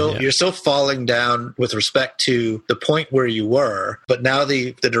 You're still falling down with respect to the point where you were, but now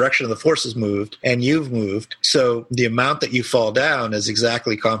the direction of the force has moved and you've moved. So the amount that you fall down is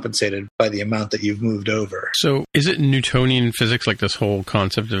exactly compensated by the amount that you've moved over. So is it Newtonian physics, like this whole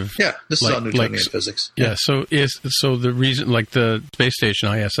concept of this is all Newtonian physics. So the reason, like the space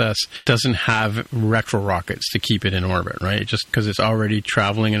station ISS doesn't have retro rockets to keep it in orbit, right? Just because it's already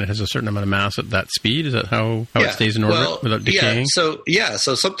traveling and it has a certain amount of mass at that speed. Is that how it stays in orbit without decaying? So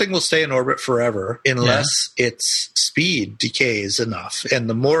something will stay in orbit forever unless its speed decays enough, and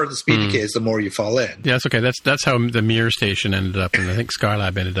the more the speed decays, the more you fall in. Yeah, that's okay. That's how the Mir station ended up, and I think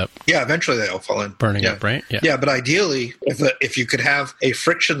Skylab ended up. Yeah, eventually they all fall in, burning up, right? Yeah, but ideally, if you could have a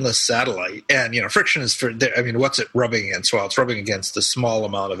frictionless satellite, and friction is what's it rubbing against? Well, it's rubbing against the small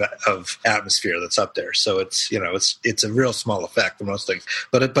amount of atmosphere that's up there, so it's a real small effect for most things,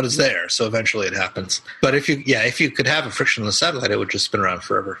 but it's there, so eventually it happens. But if you could have a frictionless satellite, it would just spin around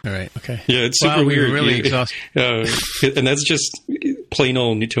forever. All right, okay. Yeah, it's super weird. Really exhausted. And that's just plain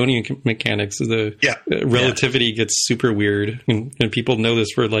old Newtonian mechanics. The relativity gets super weird, and people know this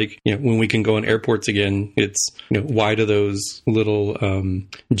for like, when we can go in airports again, it's, why do those little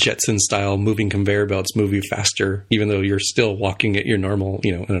Jetson style moving conveyor belts move you faster, even though you're still walking at your normal,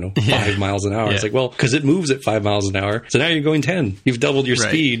 5 miles an hour? Yeah. It's like, well, because it moves at 5 miles an hour. So now you're going 10. You've doubled your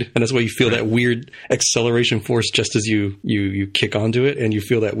speed, and that's why you feel that weird acceleration force just as you kick onto it, and you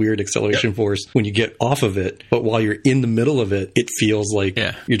feel that weird acceleration force when you get off of it. But while you're in the middle of it, it feels like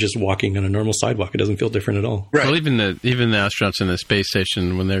you're just walking on a normal sidewalk. It doesn't feel different at all. Right. Well, even the astronauts in the space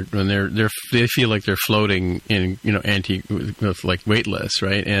station, when they feel like they're floating in like weightless,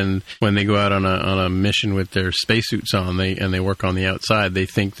 right? And when they go out on a mission with their spacesuits on, they work on the outside, they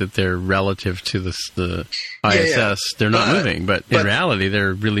think that they're relative to the ISS. They're not moving, but in reality,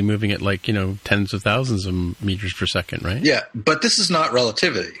 they're really moving at like tens of thousands of meters per second, right? Yeah, but this is not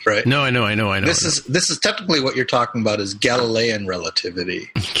relativity, right? No, I know. This is technically what you're talking about is Galilean relativity,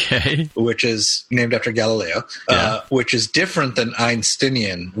 okay, which is named after Galileo, which is different than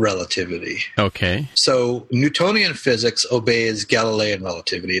Einsteinian relativity. Okay. So Newtonian physics obeys Galilean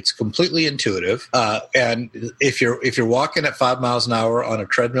relativity. It's completely intuitive, and if you're walking at 5 miles an hour on a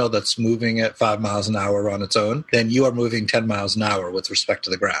treadmill that's moving at 5 miles an hour on its own, then you are moving 10 miles an hour with respect to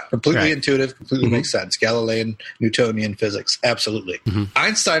the ground. Completely intuitive, completely makes sense. Galilean, Newtonian physics, absolutely.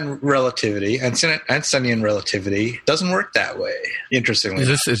 Einsteinian relativity doesn't work that way, interestingly.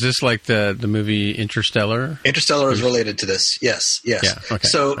 Is this like the movie Interstellar? Interstellar is related to this, yes. Yeah, okay.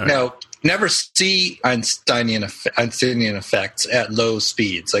 So now, never see Einsteinian effects at low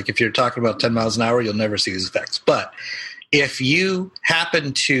speeds. Like if you're talking about 10 miles an hour, you'll never see these effects. But if you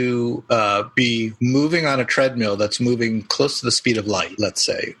happen to be moving on a treadmill that's moving close to the speed of light, let's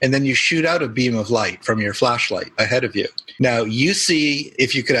say, and then you shoot out a beam of light from your flashlight ahead of you. Now, you see,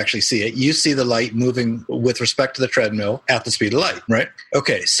 if you could actually see it, you see the light moving with respect to the treadmill at the speed of light, right?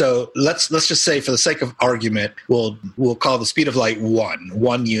 Okay, so let's just say, for the sake of argument, we'll call the speed of light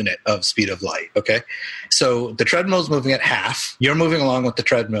one unit of speed of light, okay? So the treadmill is moving at half. You're moving along with the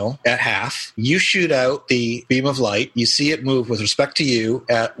treadmill at half. You shoot out the beam of light. You see it move with respect to you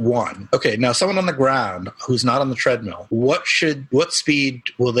at 1. Okay, now someone on the ground who's not on the treadmill, what speed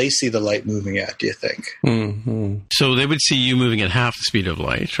will they see the light moving at, do you think? Mm-hmm. So they would see you moving at half the speed of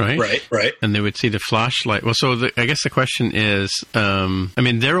light, right? Right. And they would see the flashlight. Well, so I guess the question is,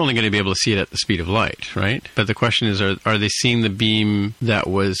 they're only going to be able to see it at the speed of light, right? But the question is, are they seeing the beam that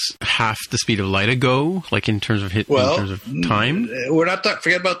was half the speed of light ago, like in terms of in terms of time? We're not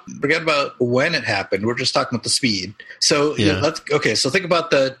forget about when it happened. We're just talking about the speed. So so think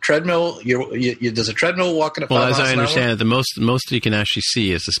about the treadmill. There's a treadmill walking at 5 miles an hour. Well, as I understand it, the most you can actually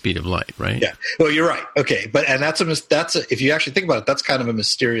see is the speed of light, right? Yeah. Well, you're right. Okay, but if you actually think about it, that's kind of a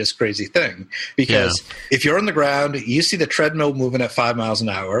mysterious, crazy thing, because if you're on the ground, you see the treadmill moving at 5 miles an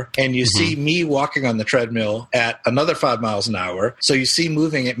hour, and you see me walking on the treadmill at another 5 miles an hour. So you see me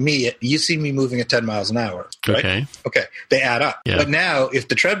moving at 10 miles an hour. Right? Okay. They add up. Yeah. But now, if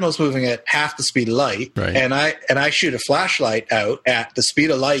the treadmill's moving at half the speed of light, and I shoot a flashlight out at the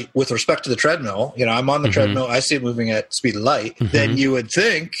speed of light with respect to the treadmill, I'm on the treadmill, I see it moving at speed of light, then you would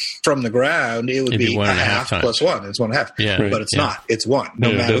think from the ground it would be a half plus 1. It's 1.5. Yeah. But it's not. It's 1.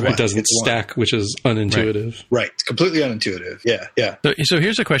 No matter what. It doesn't stack, which is unintuitive. Right. It's completely unintuitive. Yeah. So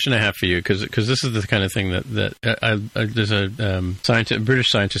here's a question I have for you, because this is the kind of thing that there's a British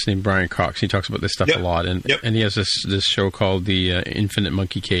scientist named Brian Cox. He talks about this stuff a lot, and he has this show called the Infinite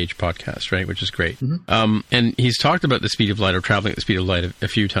Monkey Cage podcast, right, which is great. And he's talked about the speed of light, or traveling at the speed of light, a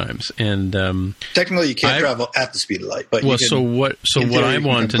few times. And technically, you can't travel at the speed of light. But so what I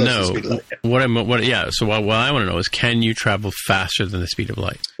want to know, what I want to know is, can you travel faster than the speed of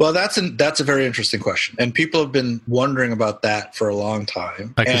light? Well, that's a very interesting question, and people have been wondering about that for a long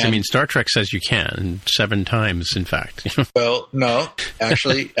time. Because Star Trek says you can 7 times, in fact. Well, no,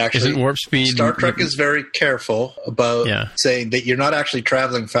 actually, isn't warp speed? Star Trek is very careful about saying that you're not actually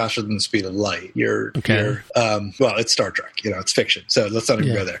traveling faster than the speed of light. Well, it's Star Trek, it's fiction, so let's not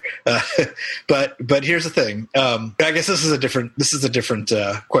even go there. But here's the thing. I guess this is a different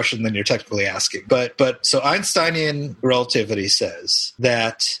question than you're technically asking. But so Einsteinian relativity says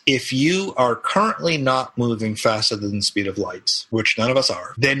that if you are currently not moving faster than the speed of light, which none of us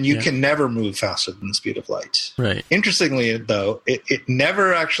are, then you can never move faster than the speed of light. Right. Interestingly, though, it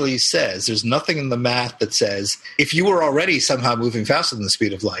never actually says, there's nothing in the math that says if you were already somehow moving faster than the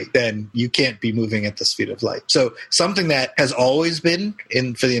speed of light, then you can't be moving at the speed of light. So something that has always been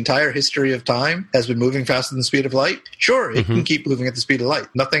for the entire history of time has been moving faster than the speed of light. Sure, it can keep moving at the speed of light.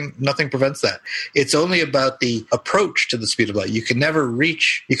 Nothing prevents that. It's only about the approach to the speed of light. You can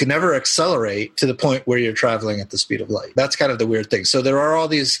never accelerate to the point where you're traveling at the speed of light. That's kind of the weird thing. So there are all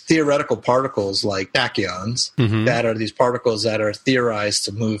these theoretical particles like tachyons that are these particles that are theorized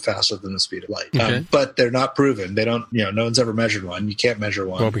to move faster than the speed of light. But they're not proven. They don't, no one's ever measured one. You can't measure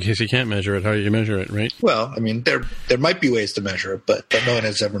one. Well, because you can't measure it, how do you measure it, right? Well, I mean, there might be ways to measure it, but no one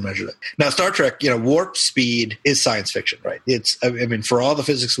has ever measured it. Now, Star Trek, warp speed is science fiction, right? For all the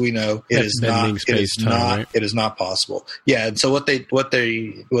physics we know, it is not possible. Yeah, and so what they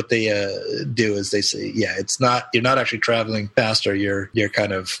do is they say, you're not actually traveling faster. You're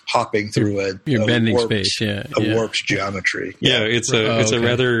kind of hopping through you're bending warped, space, warped geometry. Yeah, it's a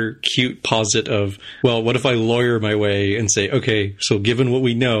rather cute posit of, well, what if I lawyer my way and say, okay, so given what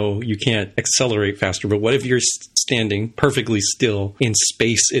we know, you can't accelerate faster, but what if you're standing perfectly still and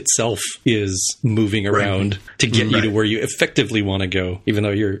space itself is moving around to get you to where you effectively want to go, even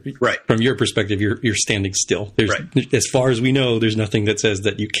though you're from your perspective, you're standing still. As far as we know, there's nothing that says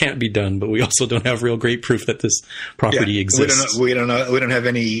that you can't be done, but we also don't have real great proof that this property exists. We don't know. We don't have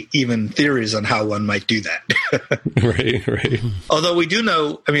any even theories on how one might do that. Right. Although we do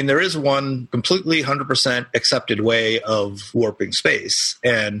know, there is one completely 100% accepted way of warping space,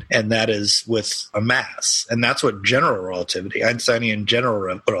 and that is with a mass, and that's what general relativity, Einsteinian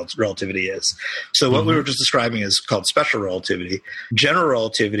general relativity is. So what we were just describing is called special relativity. General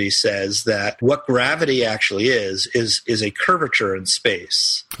relativity says that what gravity actually is a curvature in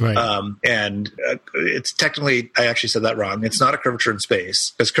space. Right. It's technically, I actually said that wrong. It's not a curvature in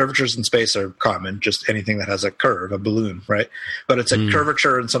space, because curvatures in space are common, just anything that has a curve, a balloon, right? But it's a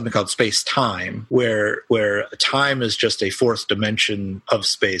curvature in something called space-time, where time is just a fourth dimension of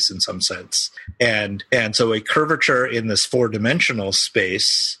space in some sense. And so a curvature in this four-dimensional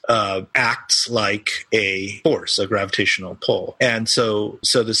space acts like a force, a gravitational pull. And so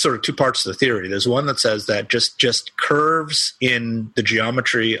there's sort of two parts to the theory. There's one that says that just curves in the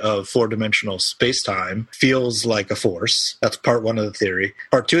geometry of four-dimensional space-time feels like a force. That's part one of the theory.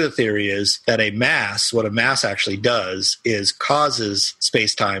 Part two of the theory is that what a mass actually does is causes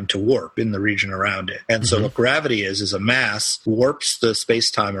space-time to warp in the region around it. And so what gravity is a mass warps the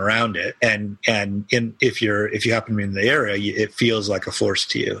space-time around it, and if you happen to be in the area, it feels like a force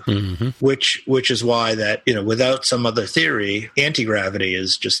to you. Which is why that without some other theory, anti-gravity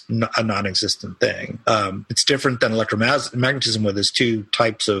is just a non-existent thing. It's different than electromagnetism, where there's two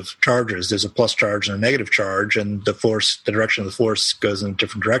types of charges. There's a plus charge and a negative charge, and the direction of the force goes in a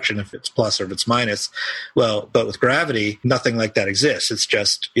different direction if it's plus or if it's minus. Well, but with gravity, nothing like that exists. It's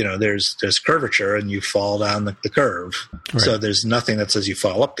just there's curvature, and you fall down the curve. Right. So there's nothing that says you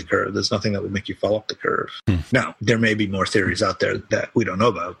fall up the curve. There's nothing that would make you fall up the curve. Now, there may be more theories out there that we don't know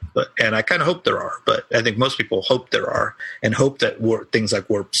about, and I kind of hope there are, but I think most people hope there are, and hope that things like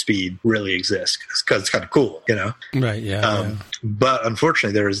warp speed really exist, because it's kind of cool, Right, yeah. But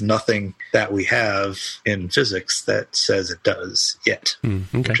unfortunately, there is nothing that we have in physics that says it does yet,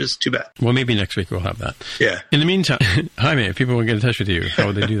 which is too bad. Well, maybe next week we'll have that. Yeah. In the meantime, Jaime, if people want to get in touch with you, how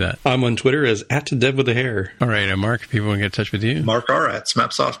would they do that? I'm on Twitter as @DevWithAHair. All right, and Mark, if people want to get in touch with you? Mark R. at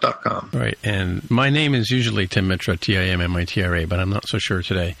smapsoft.com. All right, and my name is usually Tim Mitra, TIMMITRA, but I'm not so sure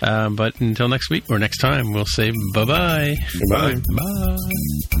today. But until next week or next time, we'll say bye-bye. Bye. Bye.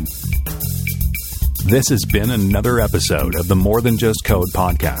 This has been another episode of the More Than Just Code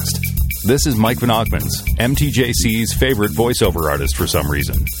podcast. This is Mike Van Ogmans, MTJC's favorite voiceover artist for some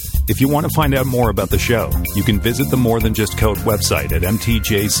reason. If you want to find out more about the show, you can visit the More Than Just Code website at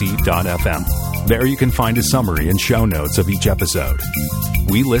mtjc.fm. There you can find a summary and show notes of each episode.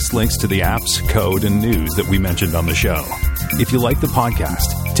 We list links to the apps, code, and news that we mentioned on the show. If you like the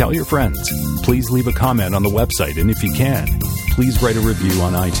podcast, tell your friends. Please leave a comment on the website, and if you can, please write a review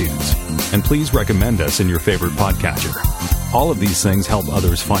on iTunes. And please recommend us in your favorite podcatcher. All of these things help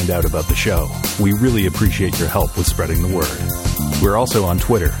others find out about the show. We really appreciate your help with spreading the word. We're also on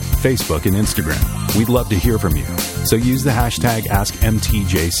Twitter, Facebook, and Instagram. We'd love to hear from you, so use the hashtag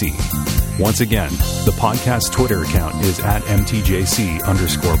AskMTJC. Once again, the podcast Twitter account is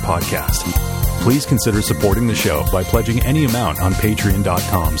 @MTJC_podcast. Please consider supporting the show by pledging any amount on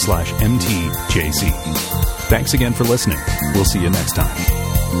patreon.com/MTJC. Thanks again for listening. We'll see you next time.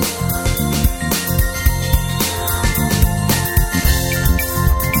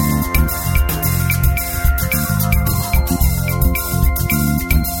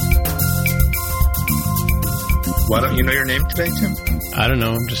 Why don't you know your name today, Tim? I don't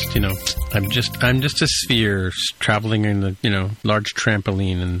know. I'm just, I'm just a sphere traveling in the large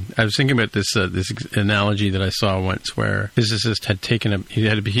trampoline, and I was thinking about this analogy that I saw once where a physicist had he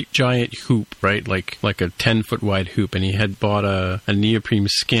had a giant hoop, right, like a 10-foot wide hoop, and he had bought a neoprene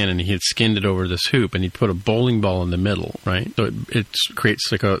skin, and he had skinned it over this hoop, and he'd put a bowling ball in the middle, right, so it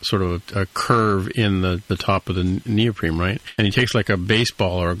creates like a sort of a curve in the top of the neoprene, right, and he takes like a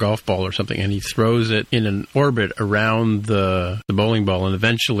baseball or a golf ball or something, and he throws it in an orbit around the bowling ball, and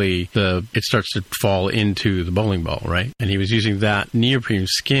eventually it starts to fall into the bowling ball, right? And he was using that neoprene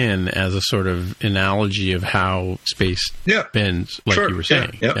skin as a sort of analogy of how space bends, like you were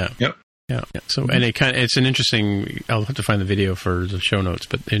saying. Yeah. So, and it's an interesting, I'll have to find the video for the show notes,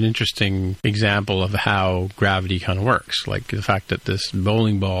 but an interesting example of how gravity kind of works. Like the fact that this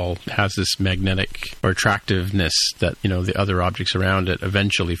bowling ball has this magnetic or attractiveness that, the other objects around it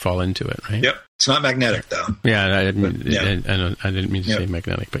eventually fall into it, right? Yep. It's not magnetic, though. Yeah, I didn't mean to say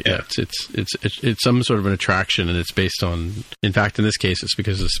magnetic, but it's some sort of an attraction, and it's based on. In fact, in this case, it's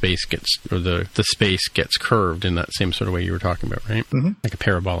because the space gets curved in that same sort of way you were talking about, right? Mm-hmm. Like a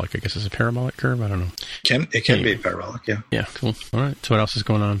parabolic. I guess it's a parabolic curve. I don't know. It can be parabolic. Yeah. Yeah. Cool. All right. So what else is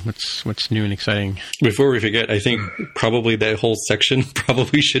going on? What's new and exciting? Before we forget, I think probably that whole section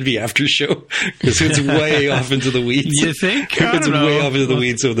probably should be after show because it's way off into the weeds. You think? It's way off into the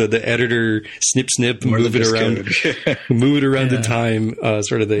weeds. So the editor. Snip, move it around in time,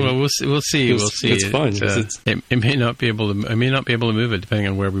 sort of thing. Well, we'll see. It's fun. It may not be able to move it depending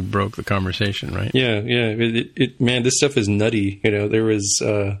on where we broke the conversation, right? Yeah. Man, this stuff is nutty. There was,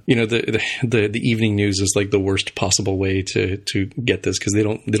 the evening news is like the worst possible way to get this because they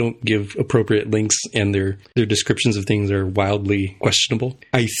don't give appropriate links and their descriptions of things are wildly questionable.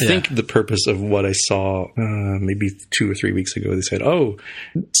 I think the purpose of what I saw maybe 2 or 3 weeks ago, they said,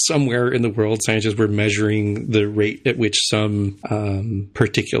 somewhere in the world, scientists were measuring the rate at which some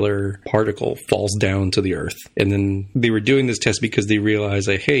particular particle falls down to the Earth. And then they were doing this test because they realized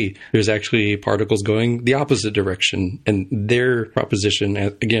that, hey, there's actually particles going the opposite direction. And their proposition,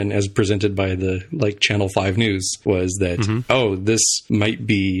 again, as presented by the Channel 5 News, was that, this might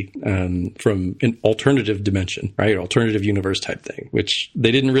be from an alternative dimension, right? Alternative universe type thing, which they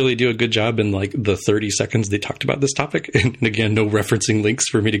didn't really do a good job in the 30 seconds they talked about this topic. And again, no referencing links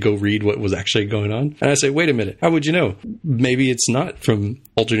for me to go read what was actually going on. And I say, wait a minute, how would you know? Maybe it's not from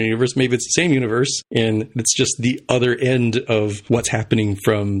alternate universe. Maybe it's the same universe, and it's just the other end of what's happening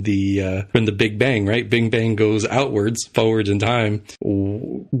from the Big Bang, right? Big Bang goes forwards in time.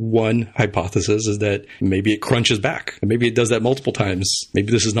 One hypothesis is that maybe it crunches back. Maybe it does that multiple times.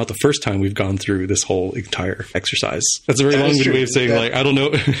 Maybe this is not the first time we've gone through this whole entire exercise. That's a very long-winded way of saying, I don't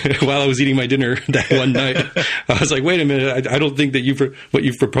know. While I was eating my dinner that one night, I was like, wait a minute, I don't think that what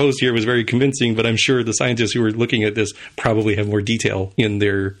you've proposed here was very convincing, but I'm sure the scientists who were looking at this probably have more detail in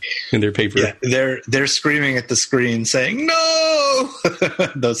their paper. Yeah, they're screaming at the screen saying, no!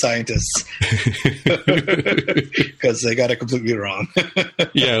 Those scientists. Because they got it completely wrong.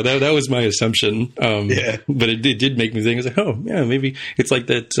 Yeah, that was my assumption. But it did make me think, maybe it's like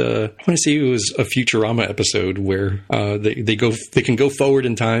that. I want to say it was a Futurama episode where they can go forward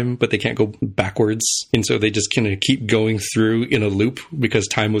in time, but they can't go backwards. And so they just kind of keep going through in a loop because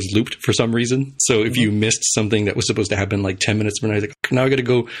time was looped for some reason. So if you missed something that was supposed to happen 10 minutes from now, now I got to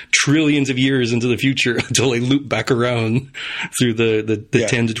go trillions of years into the future until I loop back around through the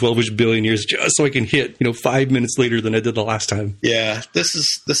 10 to 12-ish billion years just so I can hit 5 minutes later than I did the last time. Yeah, this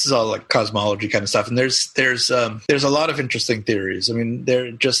is all cosmology kind of stuff, and there's a lot of interesting theories. I mean,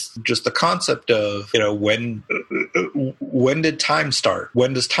 they're just the concept of when did time start?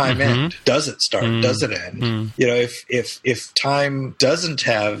 When does time end? Does it start? Does it end? If time doesn't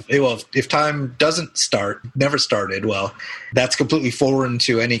if time doesn't start, never started, well, that's completely foreign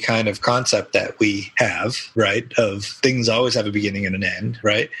to any kind of concept that we have, right? Of things always have a beginning and an end,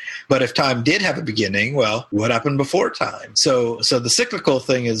 right? But if time did have a beginning, well, what happened before time? So the cyclical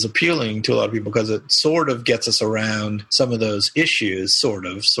thing is appealing to a lot of people because it sort of gets us around some of those issues, sort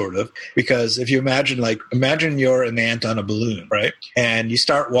of, because if you imagine you're an ant on a balloon, right? And you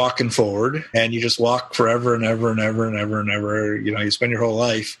start walking forward and you just walk forever and ever and ever and ever and ever, you spend your whole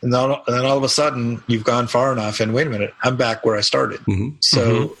life. And then all of a sudden you've gone far enough and wait a minute, I'm back where I started.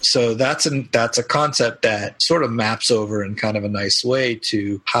 So that's a concept that sort of maps over in kind of a nice way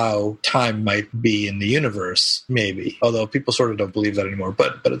to how time might be in the universe, maybe. Although people sort of don't believe that anymore.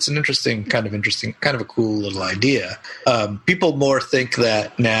 But it's an interesting, kind of a cool little idea. People more think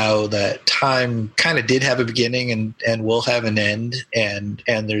that now that time kind of did have a beginning and will have an end, and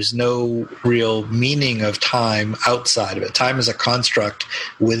there's no real meaning of time outside of it. Time is a construct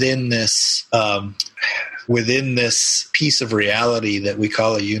within this within this piece of reality that we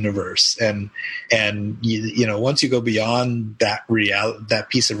call a universe. And once you go beyond that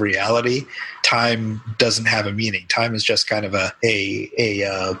piece of reality, time doesn't have a meaning. Time is just kind of a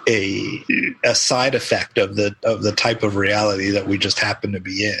side effect of the type of reality that we just happen to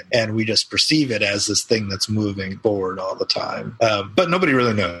be in, and we just perceive it as this thing that's moving forward all the time. But nobody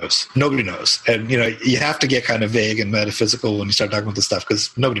really knows. Nobody knows, and you have to get kind of vague and metaphysical when you start talking about this stuff,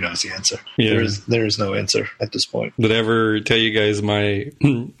 because nobody knows the answer. Yeah. There is no answer at this point. Did I ever tell you guys my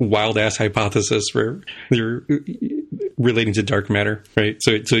wild ass hypothesis for relating to dark matter, right?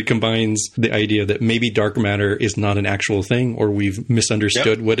 So it combines the idea that maybe dark matter is not an actual thing, or we've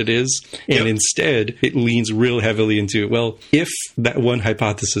misunderstood what it is. And instead, it leans real heavily into, well, if that one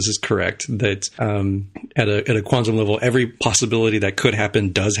hypothesis is correct, that at a quantum level, every possibility that could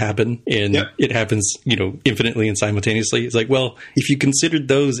happen does happen, and it happens, infinitely and simultaneously. It's like, well, if you considered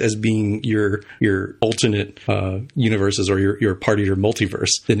those as being your alternate universes, or your part of your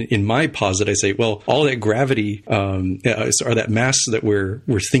multiverse, then in my posit, I say, well, all that gravity or that mass that we're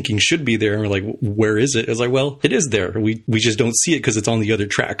thinking should be there, and we're like, where is it? It's like, well, it is there. We just don't see it because it's on the other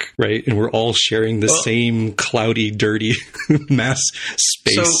track, right? And we're all sharing the same cloudy, dirty mass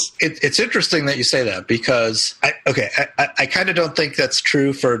space. So it's interesting that you say that, because I kind of don't think that's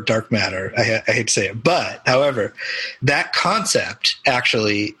true for dark matter. I hate to say it, but however, that concept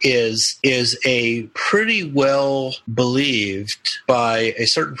actually is a pretty well believed by a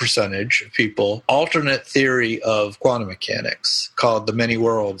certain percentage of people alternate theory of quantum mechanics called the many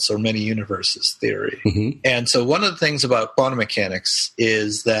worlds or many universes theory. Mm-hmm. And so one of the things about quantum mechanics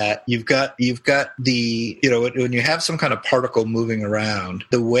is that you've got the, when you have some kind of particle moving around,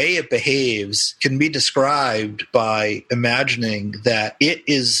 the way it behaves can be described by imagining that it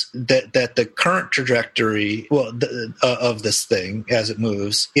is that the current trajectory of this thing as it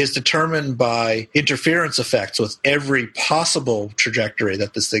moves is determined by interference effects with every possible trajectory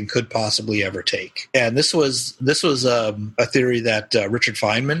that this thing could possibly ever take. And this was a theory that Richard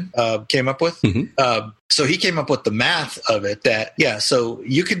Feynman came up with. Mm-hmm. So he came up with the math of it so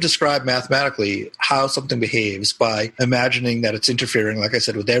you can describe mathematically how something behaves by imagining that it's interfering, like I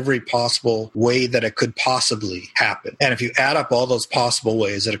said, with every possible way that it could possibly happen. And if you add up all those possible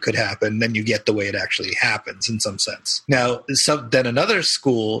ways that it could happen, then you get the way it actually happens in some sense. Now, then another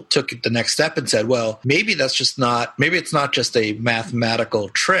school took it the next step and said, well, maybe it's not just a mathematical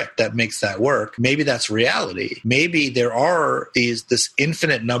trick that makes that work. Maybe that's reality. Maybe there are this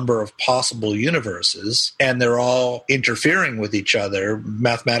infinite number of possible universes, and they're all interfering with each other,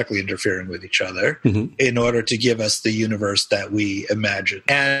 mathematically interfering with each other, mm-hmm. in order to give us the universe that we imagine.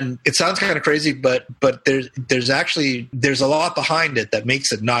 And it sounds kind of crazy, but there's a lot behind it that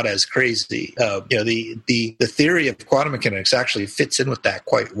makes it not as crazy. The theory of quantum mechanics actually fits in with that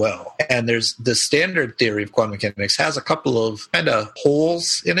quite well. And there's the standard theory of quantum mechanics has a couple of kind of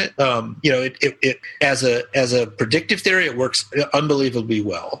holes in it. It as a predictive theory, it works unbelievably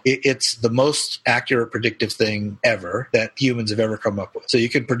well. It's the most accurate predictive thing ever that humans have ever come up with. So you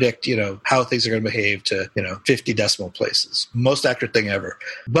can predict, how things are going to behave to, 50 decimal places. Most accurate thing ever.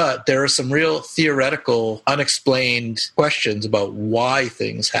 But there are some real theoretical, unexplained questions about why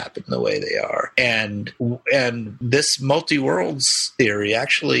things happen the way they are. And this multi-worlds theory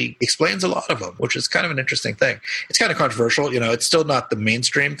actually explains a lot of them, which is kind of an interesting thing. It's kind of controversial. It's still not the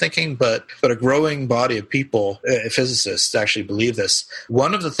mainstream thinking, but a growing body of people, physicists actually believe this.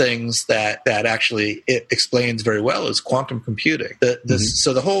 One of the things that actually it explains very well is quantum computing.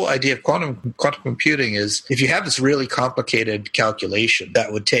 So the whole idea of quantum computing is if you have this really complicated calculation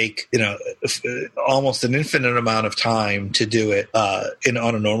that would take almost an infinite amount of time to do it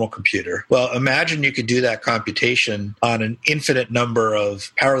on a normal computer. Well, imagine you could do that computation on an infinite number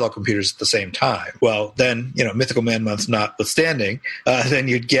of parallel computers at the same time. Well, then mythical man months notwithstanding, then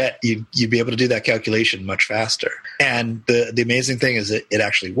you'd be able to do that calculation much faster. And the amazing thing is that it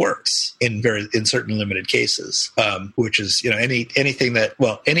actually works in certain limited cases, which is anything that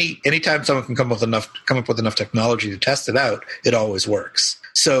anytime someone can come up with enough technology to test it out, it always works.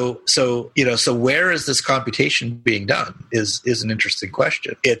 So where is this computation being done is an interesting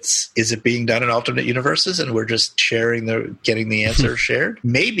question. Is it being done in alternate universes and we're just getting the answer shared?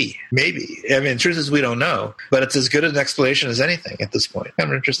 Maybe. I mean, the truth is we don't know, but it's as good an explanation as anything at this point. Kind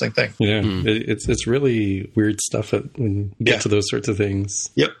of an interesting thing. Yeah, it's really weird stuff when you get to those sorts of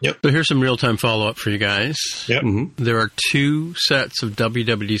things. Yep. So here's some real-time follow-up for you guys. Yep. Mm-hmm. There are 2 sets of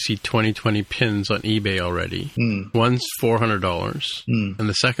WWDC 2020 pins on eBay already. One's $400. and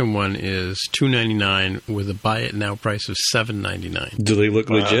the second one is $299 with a buy it now price of $799. Do they look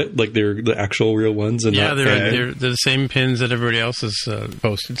legit? Like they're the actual real ones? And yeah, they're the same pins that everybody else has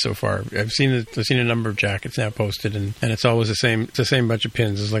posted so far. I've seen a number of jackets now posted, and it's always the same. It's the same bunch of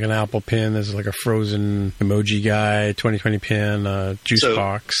pins. There's like an Apple pin. There's like a Frozen emoji guy, 2020 pin, juice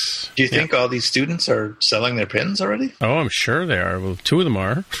box. Do you think all these students are selling their pins already? Oh, I'm sure they are. Well, 2 of them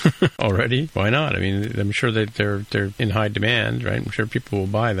are already. Why not? I mean, I'm sure that they're in high demand, right? I'm sure people will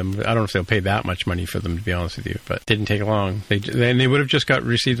buy them. I don't know if they'll pay that much money for them, to be honest with you, but it didn't take long. They would have just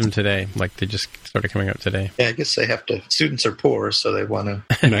received them today. Like they just started coming out today. Yeah, I guess they have to. Students are poor, so they want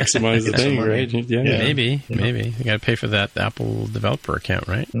to maximize the thing, right? Yeah. Maybe. You got to pay for that Apple developer account,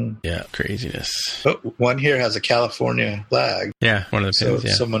 right? Yeah, craziness. Oh, one here has a California flag. Yeah, one of the pins. So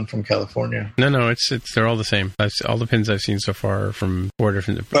someone from California. No, they're all the same. All the pins I've seen so far are from 4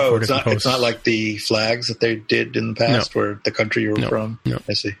 different. It's not like the flags that they did in the past, where the country you were from. No,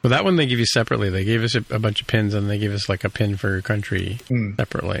 I see. Well, that one they give you separately. They gave us a bunch of pins, and they gave us like a pin for your country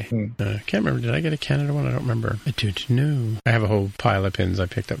separately. I can't remember. Did I get a Canada one? I don't remember. I don't know. I have a whole pile of pins I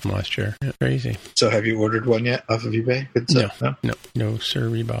picked up from last year. Yeah, crazy. So, have you ordered one yet off of eBay? No,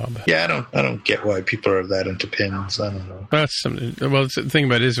 sirree, Bob. Yeah, I don't get why people are that into pins. I don't know. Well, the thing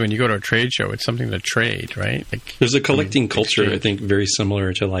about it is when you go to a trade show, it's something to trade, right? Like, there's a collecting culture, I think, very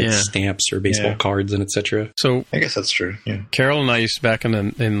similar to like stamps or baseball cards and etc. So I guess that's true. Yeah. Carol and I used to, back in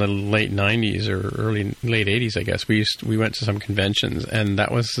the late 90s or late 80s, I guess, we went to some conventions, and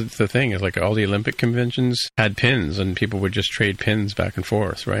that was the thing, is like all the Olympic conventions had pins, and people would just trade pins back and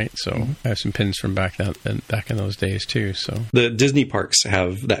forth, right? So I have some pins from back in those days too. So the Disney parks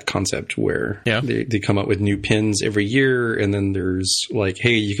have that concept where they come up with new pins every year, and then there's like,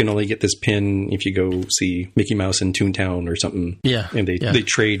 hey, you can only get this pin if you go see Mickey Mouse in Toontown or something. Yeah. And they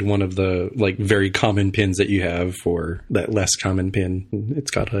trade one of the like very common pins that you have for that less common pin.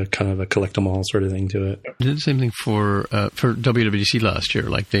 It's got a kind of a collect 'em all sort of thing to it. They did the same thing for WWDC last year.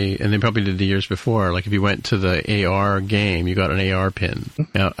 Like they probably did the years before. Like if you went to the AR game, you got an AR pin.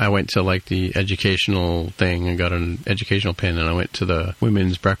 Now, I went to like the educational thing and got an educational pin, and I went to the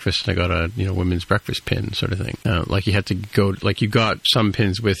women's breakfast and I got a women's breakfast pin sort of thing. Like you had to go, like you got some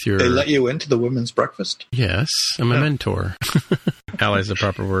pins with your. They let you into the women's breakfast? Yes, I'm a mentor. Ally is the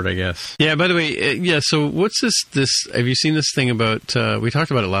proper word, I guess. Yeah. By the way, so what's this? Have you seen this thing about? We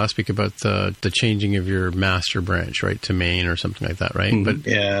talked about it last week about the changing of your master branch, right, to main or something like that, right?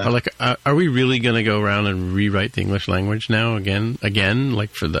 But are we really going to go around and rewrite the English language now again?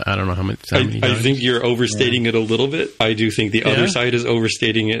 Like for the I don't know how many. I think you're overstating it a little bit. I do think the other side is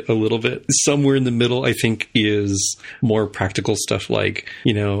overstating it a little bit. Somewhere in the middle, I think, is more practical stuff like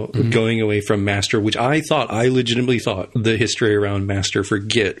going away from master, which I legitimately thought the history around master for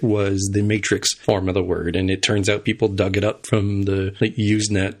Git was the matrix form of the word, and it turns out people dug it up from the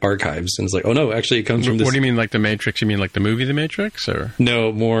Usenet archives, and it's like, oh no, actually it comes from this. What do you mean, like the Matrix? You mean like the movie The Matrix, or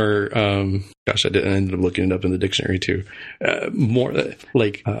no? More. Gosh, I ended up looking it up in the dictionary too. More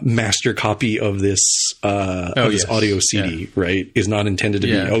like master copy of this audio CD, right? Is not intended to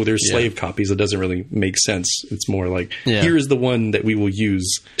be. There's slave copies. It doesn't really make sense. It's more like here is the one that we will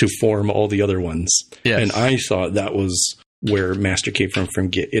use to form all the other ones. Yes. And I thought that was where master came from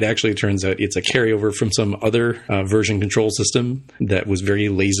Git. It actually turns out it's a carryover from some other version control system that was very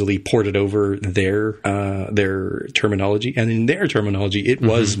lazily ported over their terminology. And in their terminology, it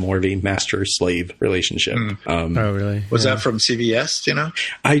was more of a master-slave relationship. Oh, really? Was that from CVS, do you know?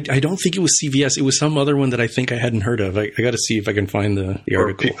 I don't think it was CVS. It was some other one that I think I hadn't heard of. I got to see if I can find the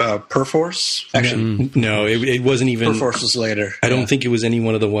article. Perforce? Actually, no, it wasn't even... Perforce was later. I don't think it was any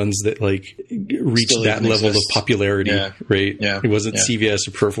one of the ones that like reached that level of popularity. Yeah. Right? Yeah. It wasn't CVS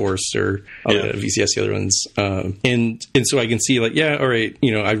or Perforce or VCS, the other ones. And so I can see like, all right,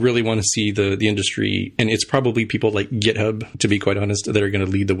 I really want to see the industry, and it's probably people like GitHub, to be quite honest, that are going to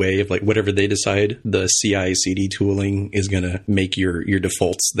lead the way of like whatever they decide. The CI/CD tooling is going to make your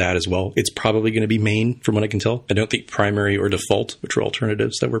defaults that as well. It's probably going to be main, from what I can tell. I don't think primary or default, which are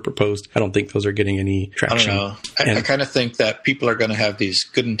alternatives that were proposed, I don't think those are getting any traction. I don't know. I kind of think that people are going to have these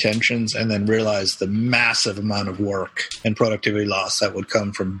good intentions and then realize the massive amount of work and productivity loss that would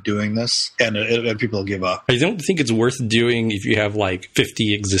come from doing this, and people will give up. I don't think it's worth doing if you have like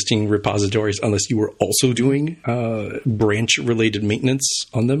 50 existing repositories, unless you were also doing branch-related maintenance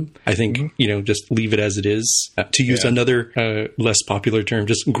on them. I think, just leave it as it is. To use another less popular term,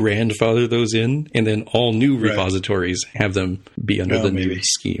 just grandfather those in, and then all new repositories have them be under the new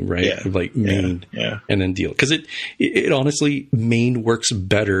scheme, right? Yeah. Like main, and then deal. Because it honestly, main works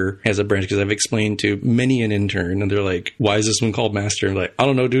better as a branch, because I've explained to many an intern, and they're like, like, why is this one called master? And like, I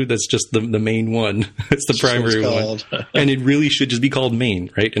don't know, dude, that's just the main one. It's the primary one. And it really should just be called main,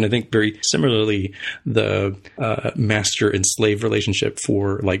 right? And I think very similarly, the master and slave relationship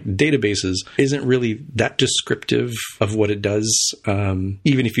for like databases isn't really that descriptive of what it does,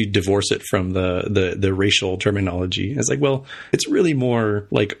 even if you divorce it from the racial terminology. It's like, well, it's really more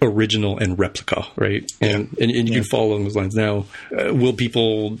like original and replica, right? And you can follow along those lines. Now, will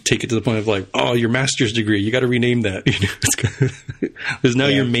people take it to the point of like, oh, your master's degree, you got to rename that? There's now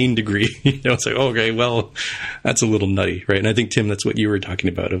your main degree. It's like, okay, well, that's a little nutty, right? And I think, Tim, that's what you were talking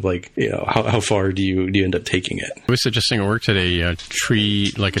about of like, how far do you end up taking it? I was suggesting at work today,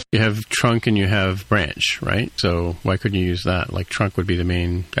 tree, like you have trunk and you have branch, right? So why couldn't you use that? Like trunk would be the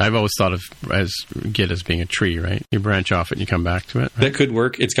main. I've always thought of Git as being a tree, right? You branch off it and you come back to it. Right? That could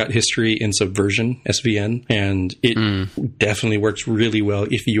work. It's got history in Subversion, SVN, and it definitely works really well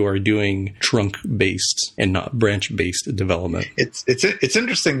if you are doing trunk-based and not branch-based development. It's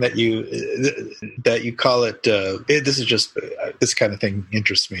interesting that you call it. This is just this kind of thing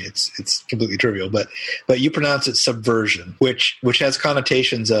interests me. It's completely trivial, but you pronounce it Subversion, which has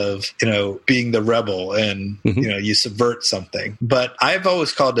connotations of being the rebel and you subvert something. But I've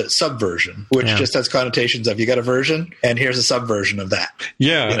always called it Subversion, which just has connotations of you got a version and here's a subversion of that.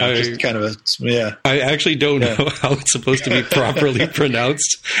 I actually don't know how it's supposed to be properly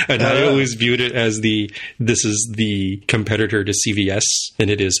pronounced, and I always viewed it as this is the competitor to CVS, and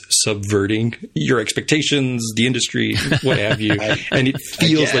it is subverting your expectations, the industry, what have you. And it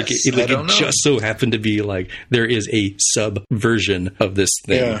feels like it just so happened to be like there is a subversion of this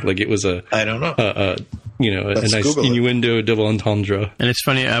thing. Yeah. Like it was a nice innuendo, double entendre. And it's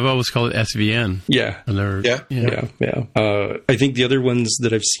funny, I've always called it SVN. Yeah. I think the other ones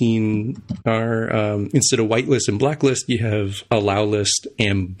that I've seen are instead of whitelist and blacklist, you have allow list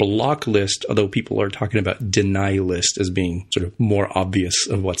and block list, although people are talking about deny list as being sort of more obvious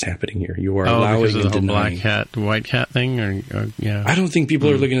of what's happening here. You are allowing and denying. Black hat, white hat thing? I don't think people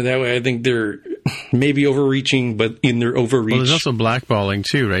are looking at it that way. I think they're maybe overreaching, but in their overreach. Well, there's also blackballing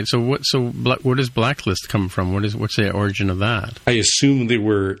too, right? So where does blacklist come from? What's the origin of that? I assume there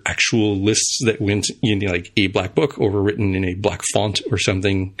were actual lists that went in like a black book or were written in a black font or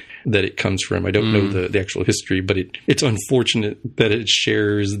something that it comes from. I don't know the actual history, but it's unfortunate that it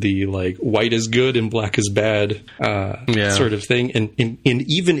shares the like white is good and black is bad sort of thing. And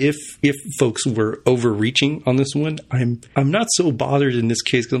even if folks were overreaching on this one, I'm not so bothered in this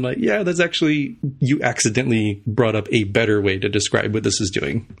case because I'm like, yeah, that's actually, you accidentally brought up a better way to describe what this is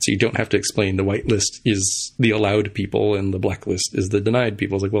doing. So you don't have to explain the white list is the allowed people and the black list is the denied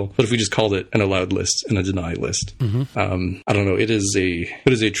people. It's like, well, what if we just called it an allowed list and a denied list? I don't know. It is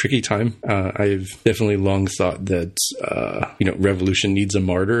a tricky time. I've definitely long thought that revolution needs a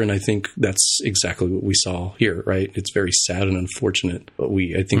martyr, and I think that's exactly what we saw here. Right? It's very sad and unfortunate, but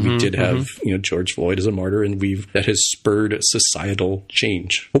I think we did have George Floyd as a martyr, and that has spurred societal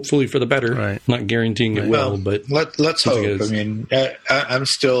change, hopefully for the better. Right. Not guaranteeing it will, but let's hope. I mean, I'm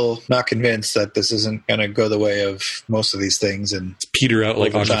still not convinced that this isn't going to go the way of most of these things and peter out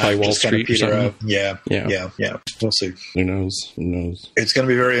like Occupy Wall Street or something. Yeah. We'll see. Who knows? It's going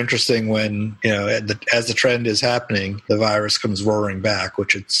to be very interesting when, as the trend is happening, the virus comes roaring back,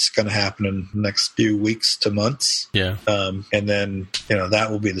 which it's going to happen in the next few weeks to months. Yeah. And then, that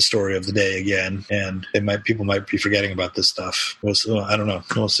will be the story of the day again. And people might be forgetting about this stuff. I don't know.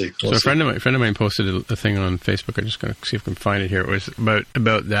 We'll see. A friend of mine posted a thing on Facebook. I'm just going to see if I can find it here. It was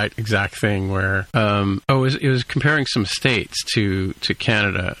about that exact thing where, it was comparing some states to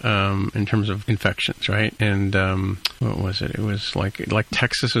Canada, in terms of infections, right? And, what was it? It was like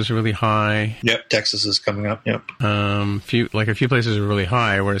Texas is really high. Yep. Texas is coming up. Yep. A few places are really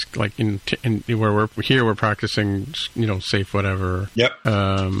high, whereas like in where we're practicing, safe whatever. Yep.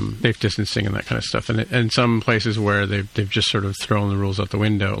 Safe distancing and that kind of stuff. And some places where they've just sort of thrown the rules out the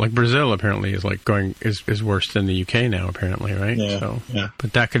window. Like Brazil apparently is like is worse than the UK now apparently, right? Yeah. So,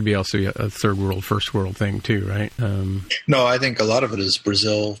 but that could be also a third world, first world thing too, right? No, I think a lot of it is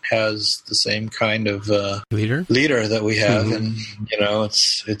Brazil has the same kind of leader that we have, and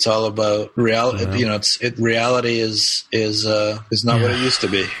it's all about reality. Reality is not what it used to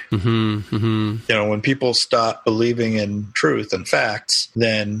be. When people stop believing in truth and facts,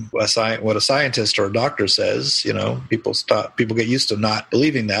 then what a scientist or a doctor says, people get used to not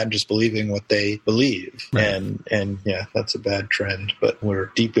believing that and just believing what they believe. Right. And yeah, that's a bad trend, but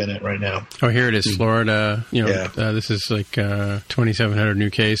we're deep in it right now. Oh, here it is, Florida. This is like 2,700 new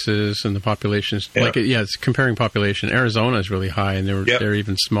cases, and the population's it's comparing population. Arizona is really high, and they're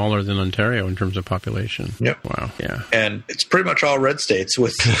even smaller than Ontario in terms of population. Yep. Wow. Yeah. And it's pretty much all red states. I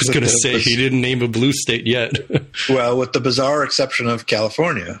was going to say, he didn't name a blue state yet. Well, with the bizarre exception of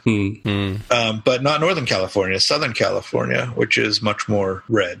California, but not Northern California, Southern California, which is much more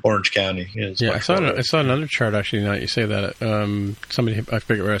red. Orange County is. Yeah, I saw another chart actually. Now that you say that, I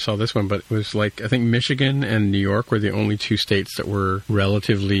forget where I saw this one, but it was like I think Michigan and New York were the only two states that were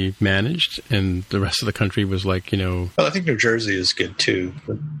relatively managed, and the rest of the country was like, Well, I think New Jersey is good too.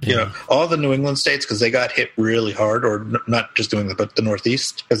 But, all the New England states, because they got hit really hard, or not just New England, but the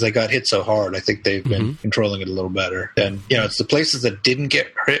Northeast, because they got hit so hard. I think they've been controlling it a little better. And it's the places that didn't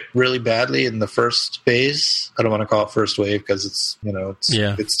get hit really badly in the first phase. I don't want to call it first wave because it's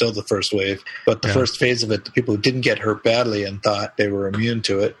it's still the first wave, but the first phase of it, the people who didn't get hurt badly and thought they were immune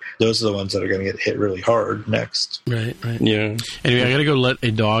to it, those are the ones that are going to get hit really hard next. Right. Yeah. Anyway, I got to go let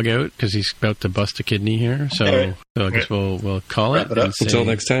a dog out because he's about to bust a kidney here. So I guess we'll call it. Until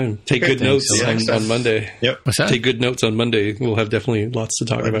next time. Take good notes on Monday. Yep. What's that? Take good notes on Monday. We'll have definitely lots to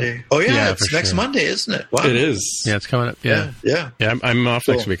talk about. Oh yeah, it's next Monday, isn't it? Wow. It is. Yeah, it's coming up. Yeah. I'm off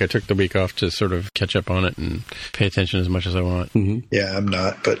next week. I took the week off to sort of catch up on it and pay attention as much as I want. Yeah, I'm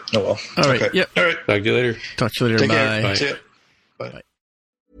not, but oh well. All right. Okay. Yep. All right. Talk to you later. Talk to you later. Take Bye. Care. See ya. Bye.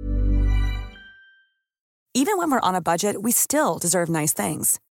 Even when we're on a budget, we still deserve nice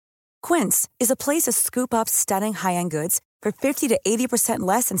things. Quince is a place to scoop up stunning high-end goods for 50 to 80%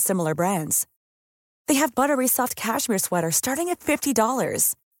 less than similar brands. They have buttery soft cashmere sweaters starting at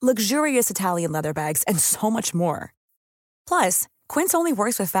 $50, luxurious Italian leather bags, and so much more. Plus, Quince only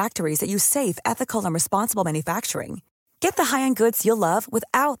works with factories that use safe, ethical, and responsible manufacturing. Get the high-end goods you'll love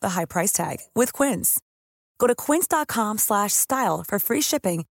without the high price tag with Quince. Go to quince.com/style for free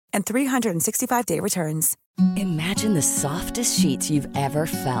shipping and 365-day returns. Imagine the softest sheets you've ever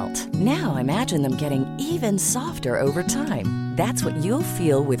felt. Now imagine them getting even softer over time. That's what you'll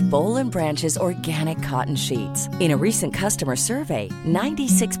feel with Boll & Branch's organic cotton sheets. In a recent customer survey,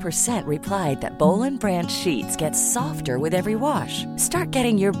 96% replied that Boll & Branch sheets get softer with every wash. Start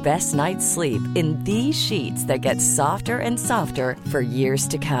getting your best night's sleep in these sheets that get softer and softer for years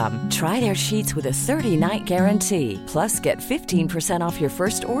to come. Try their sheets with a 30-night guarantee. Plus, get 15% off your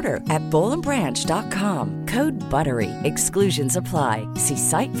first order at bollandbranch.com. Code BUTTERY. Exclusions apply. See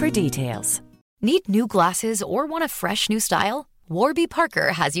site for details. Need new glasses or want a fresh new style? Warby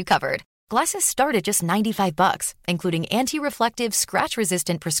Parker has you covered. Glasses start at just $95, including anti-reflective,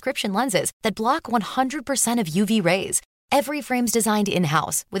 scratch-resistant prescription lenses that block 100% of UV rays. Every frame's designed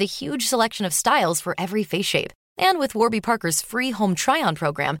in-house with a huge selection of styles for every face shape. And with Warby Parker's free home try-on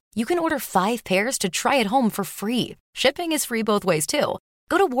program, you can order 5 pairs to try at home for free. Shipping is free both ways, too.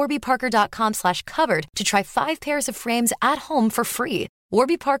 Go to warbyparker.com/covered to try 5 pairs of frames at home for free.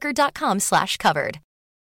 warbyparker.com/covered.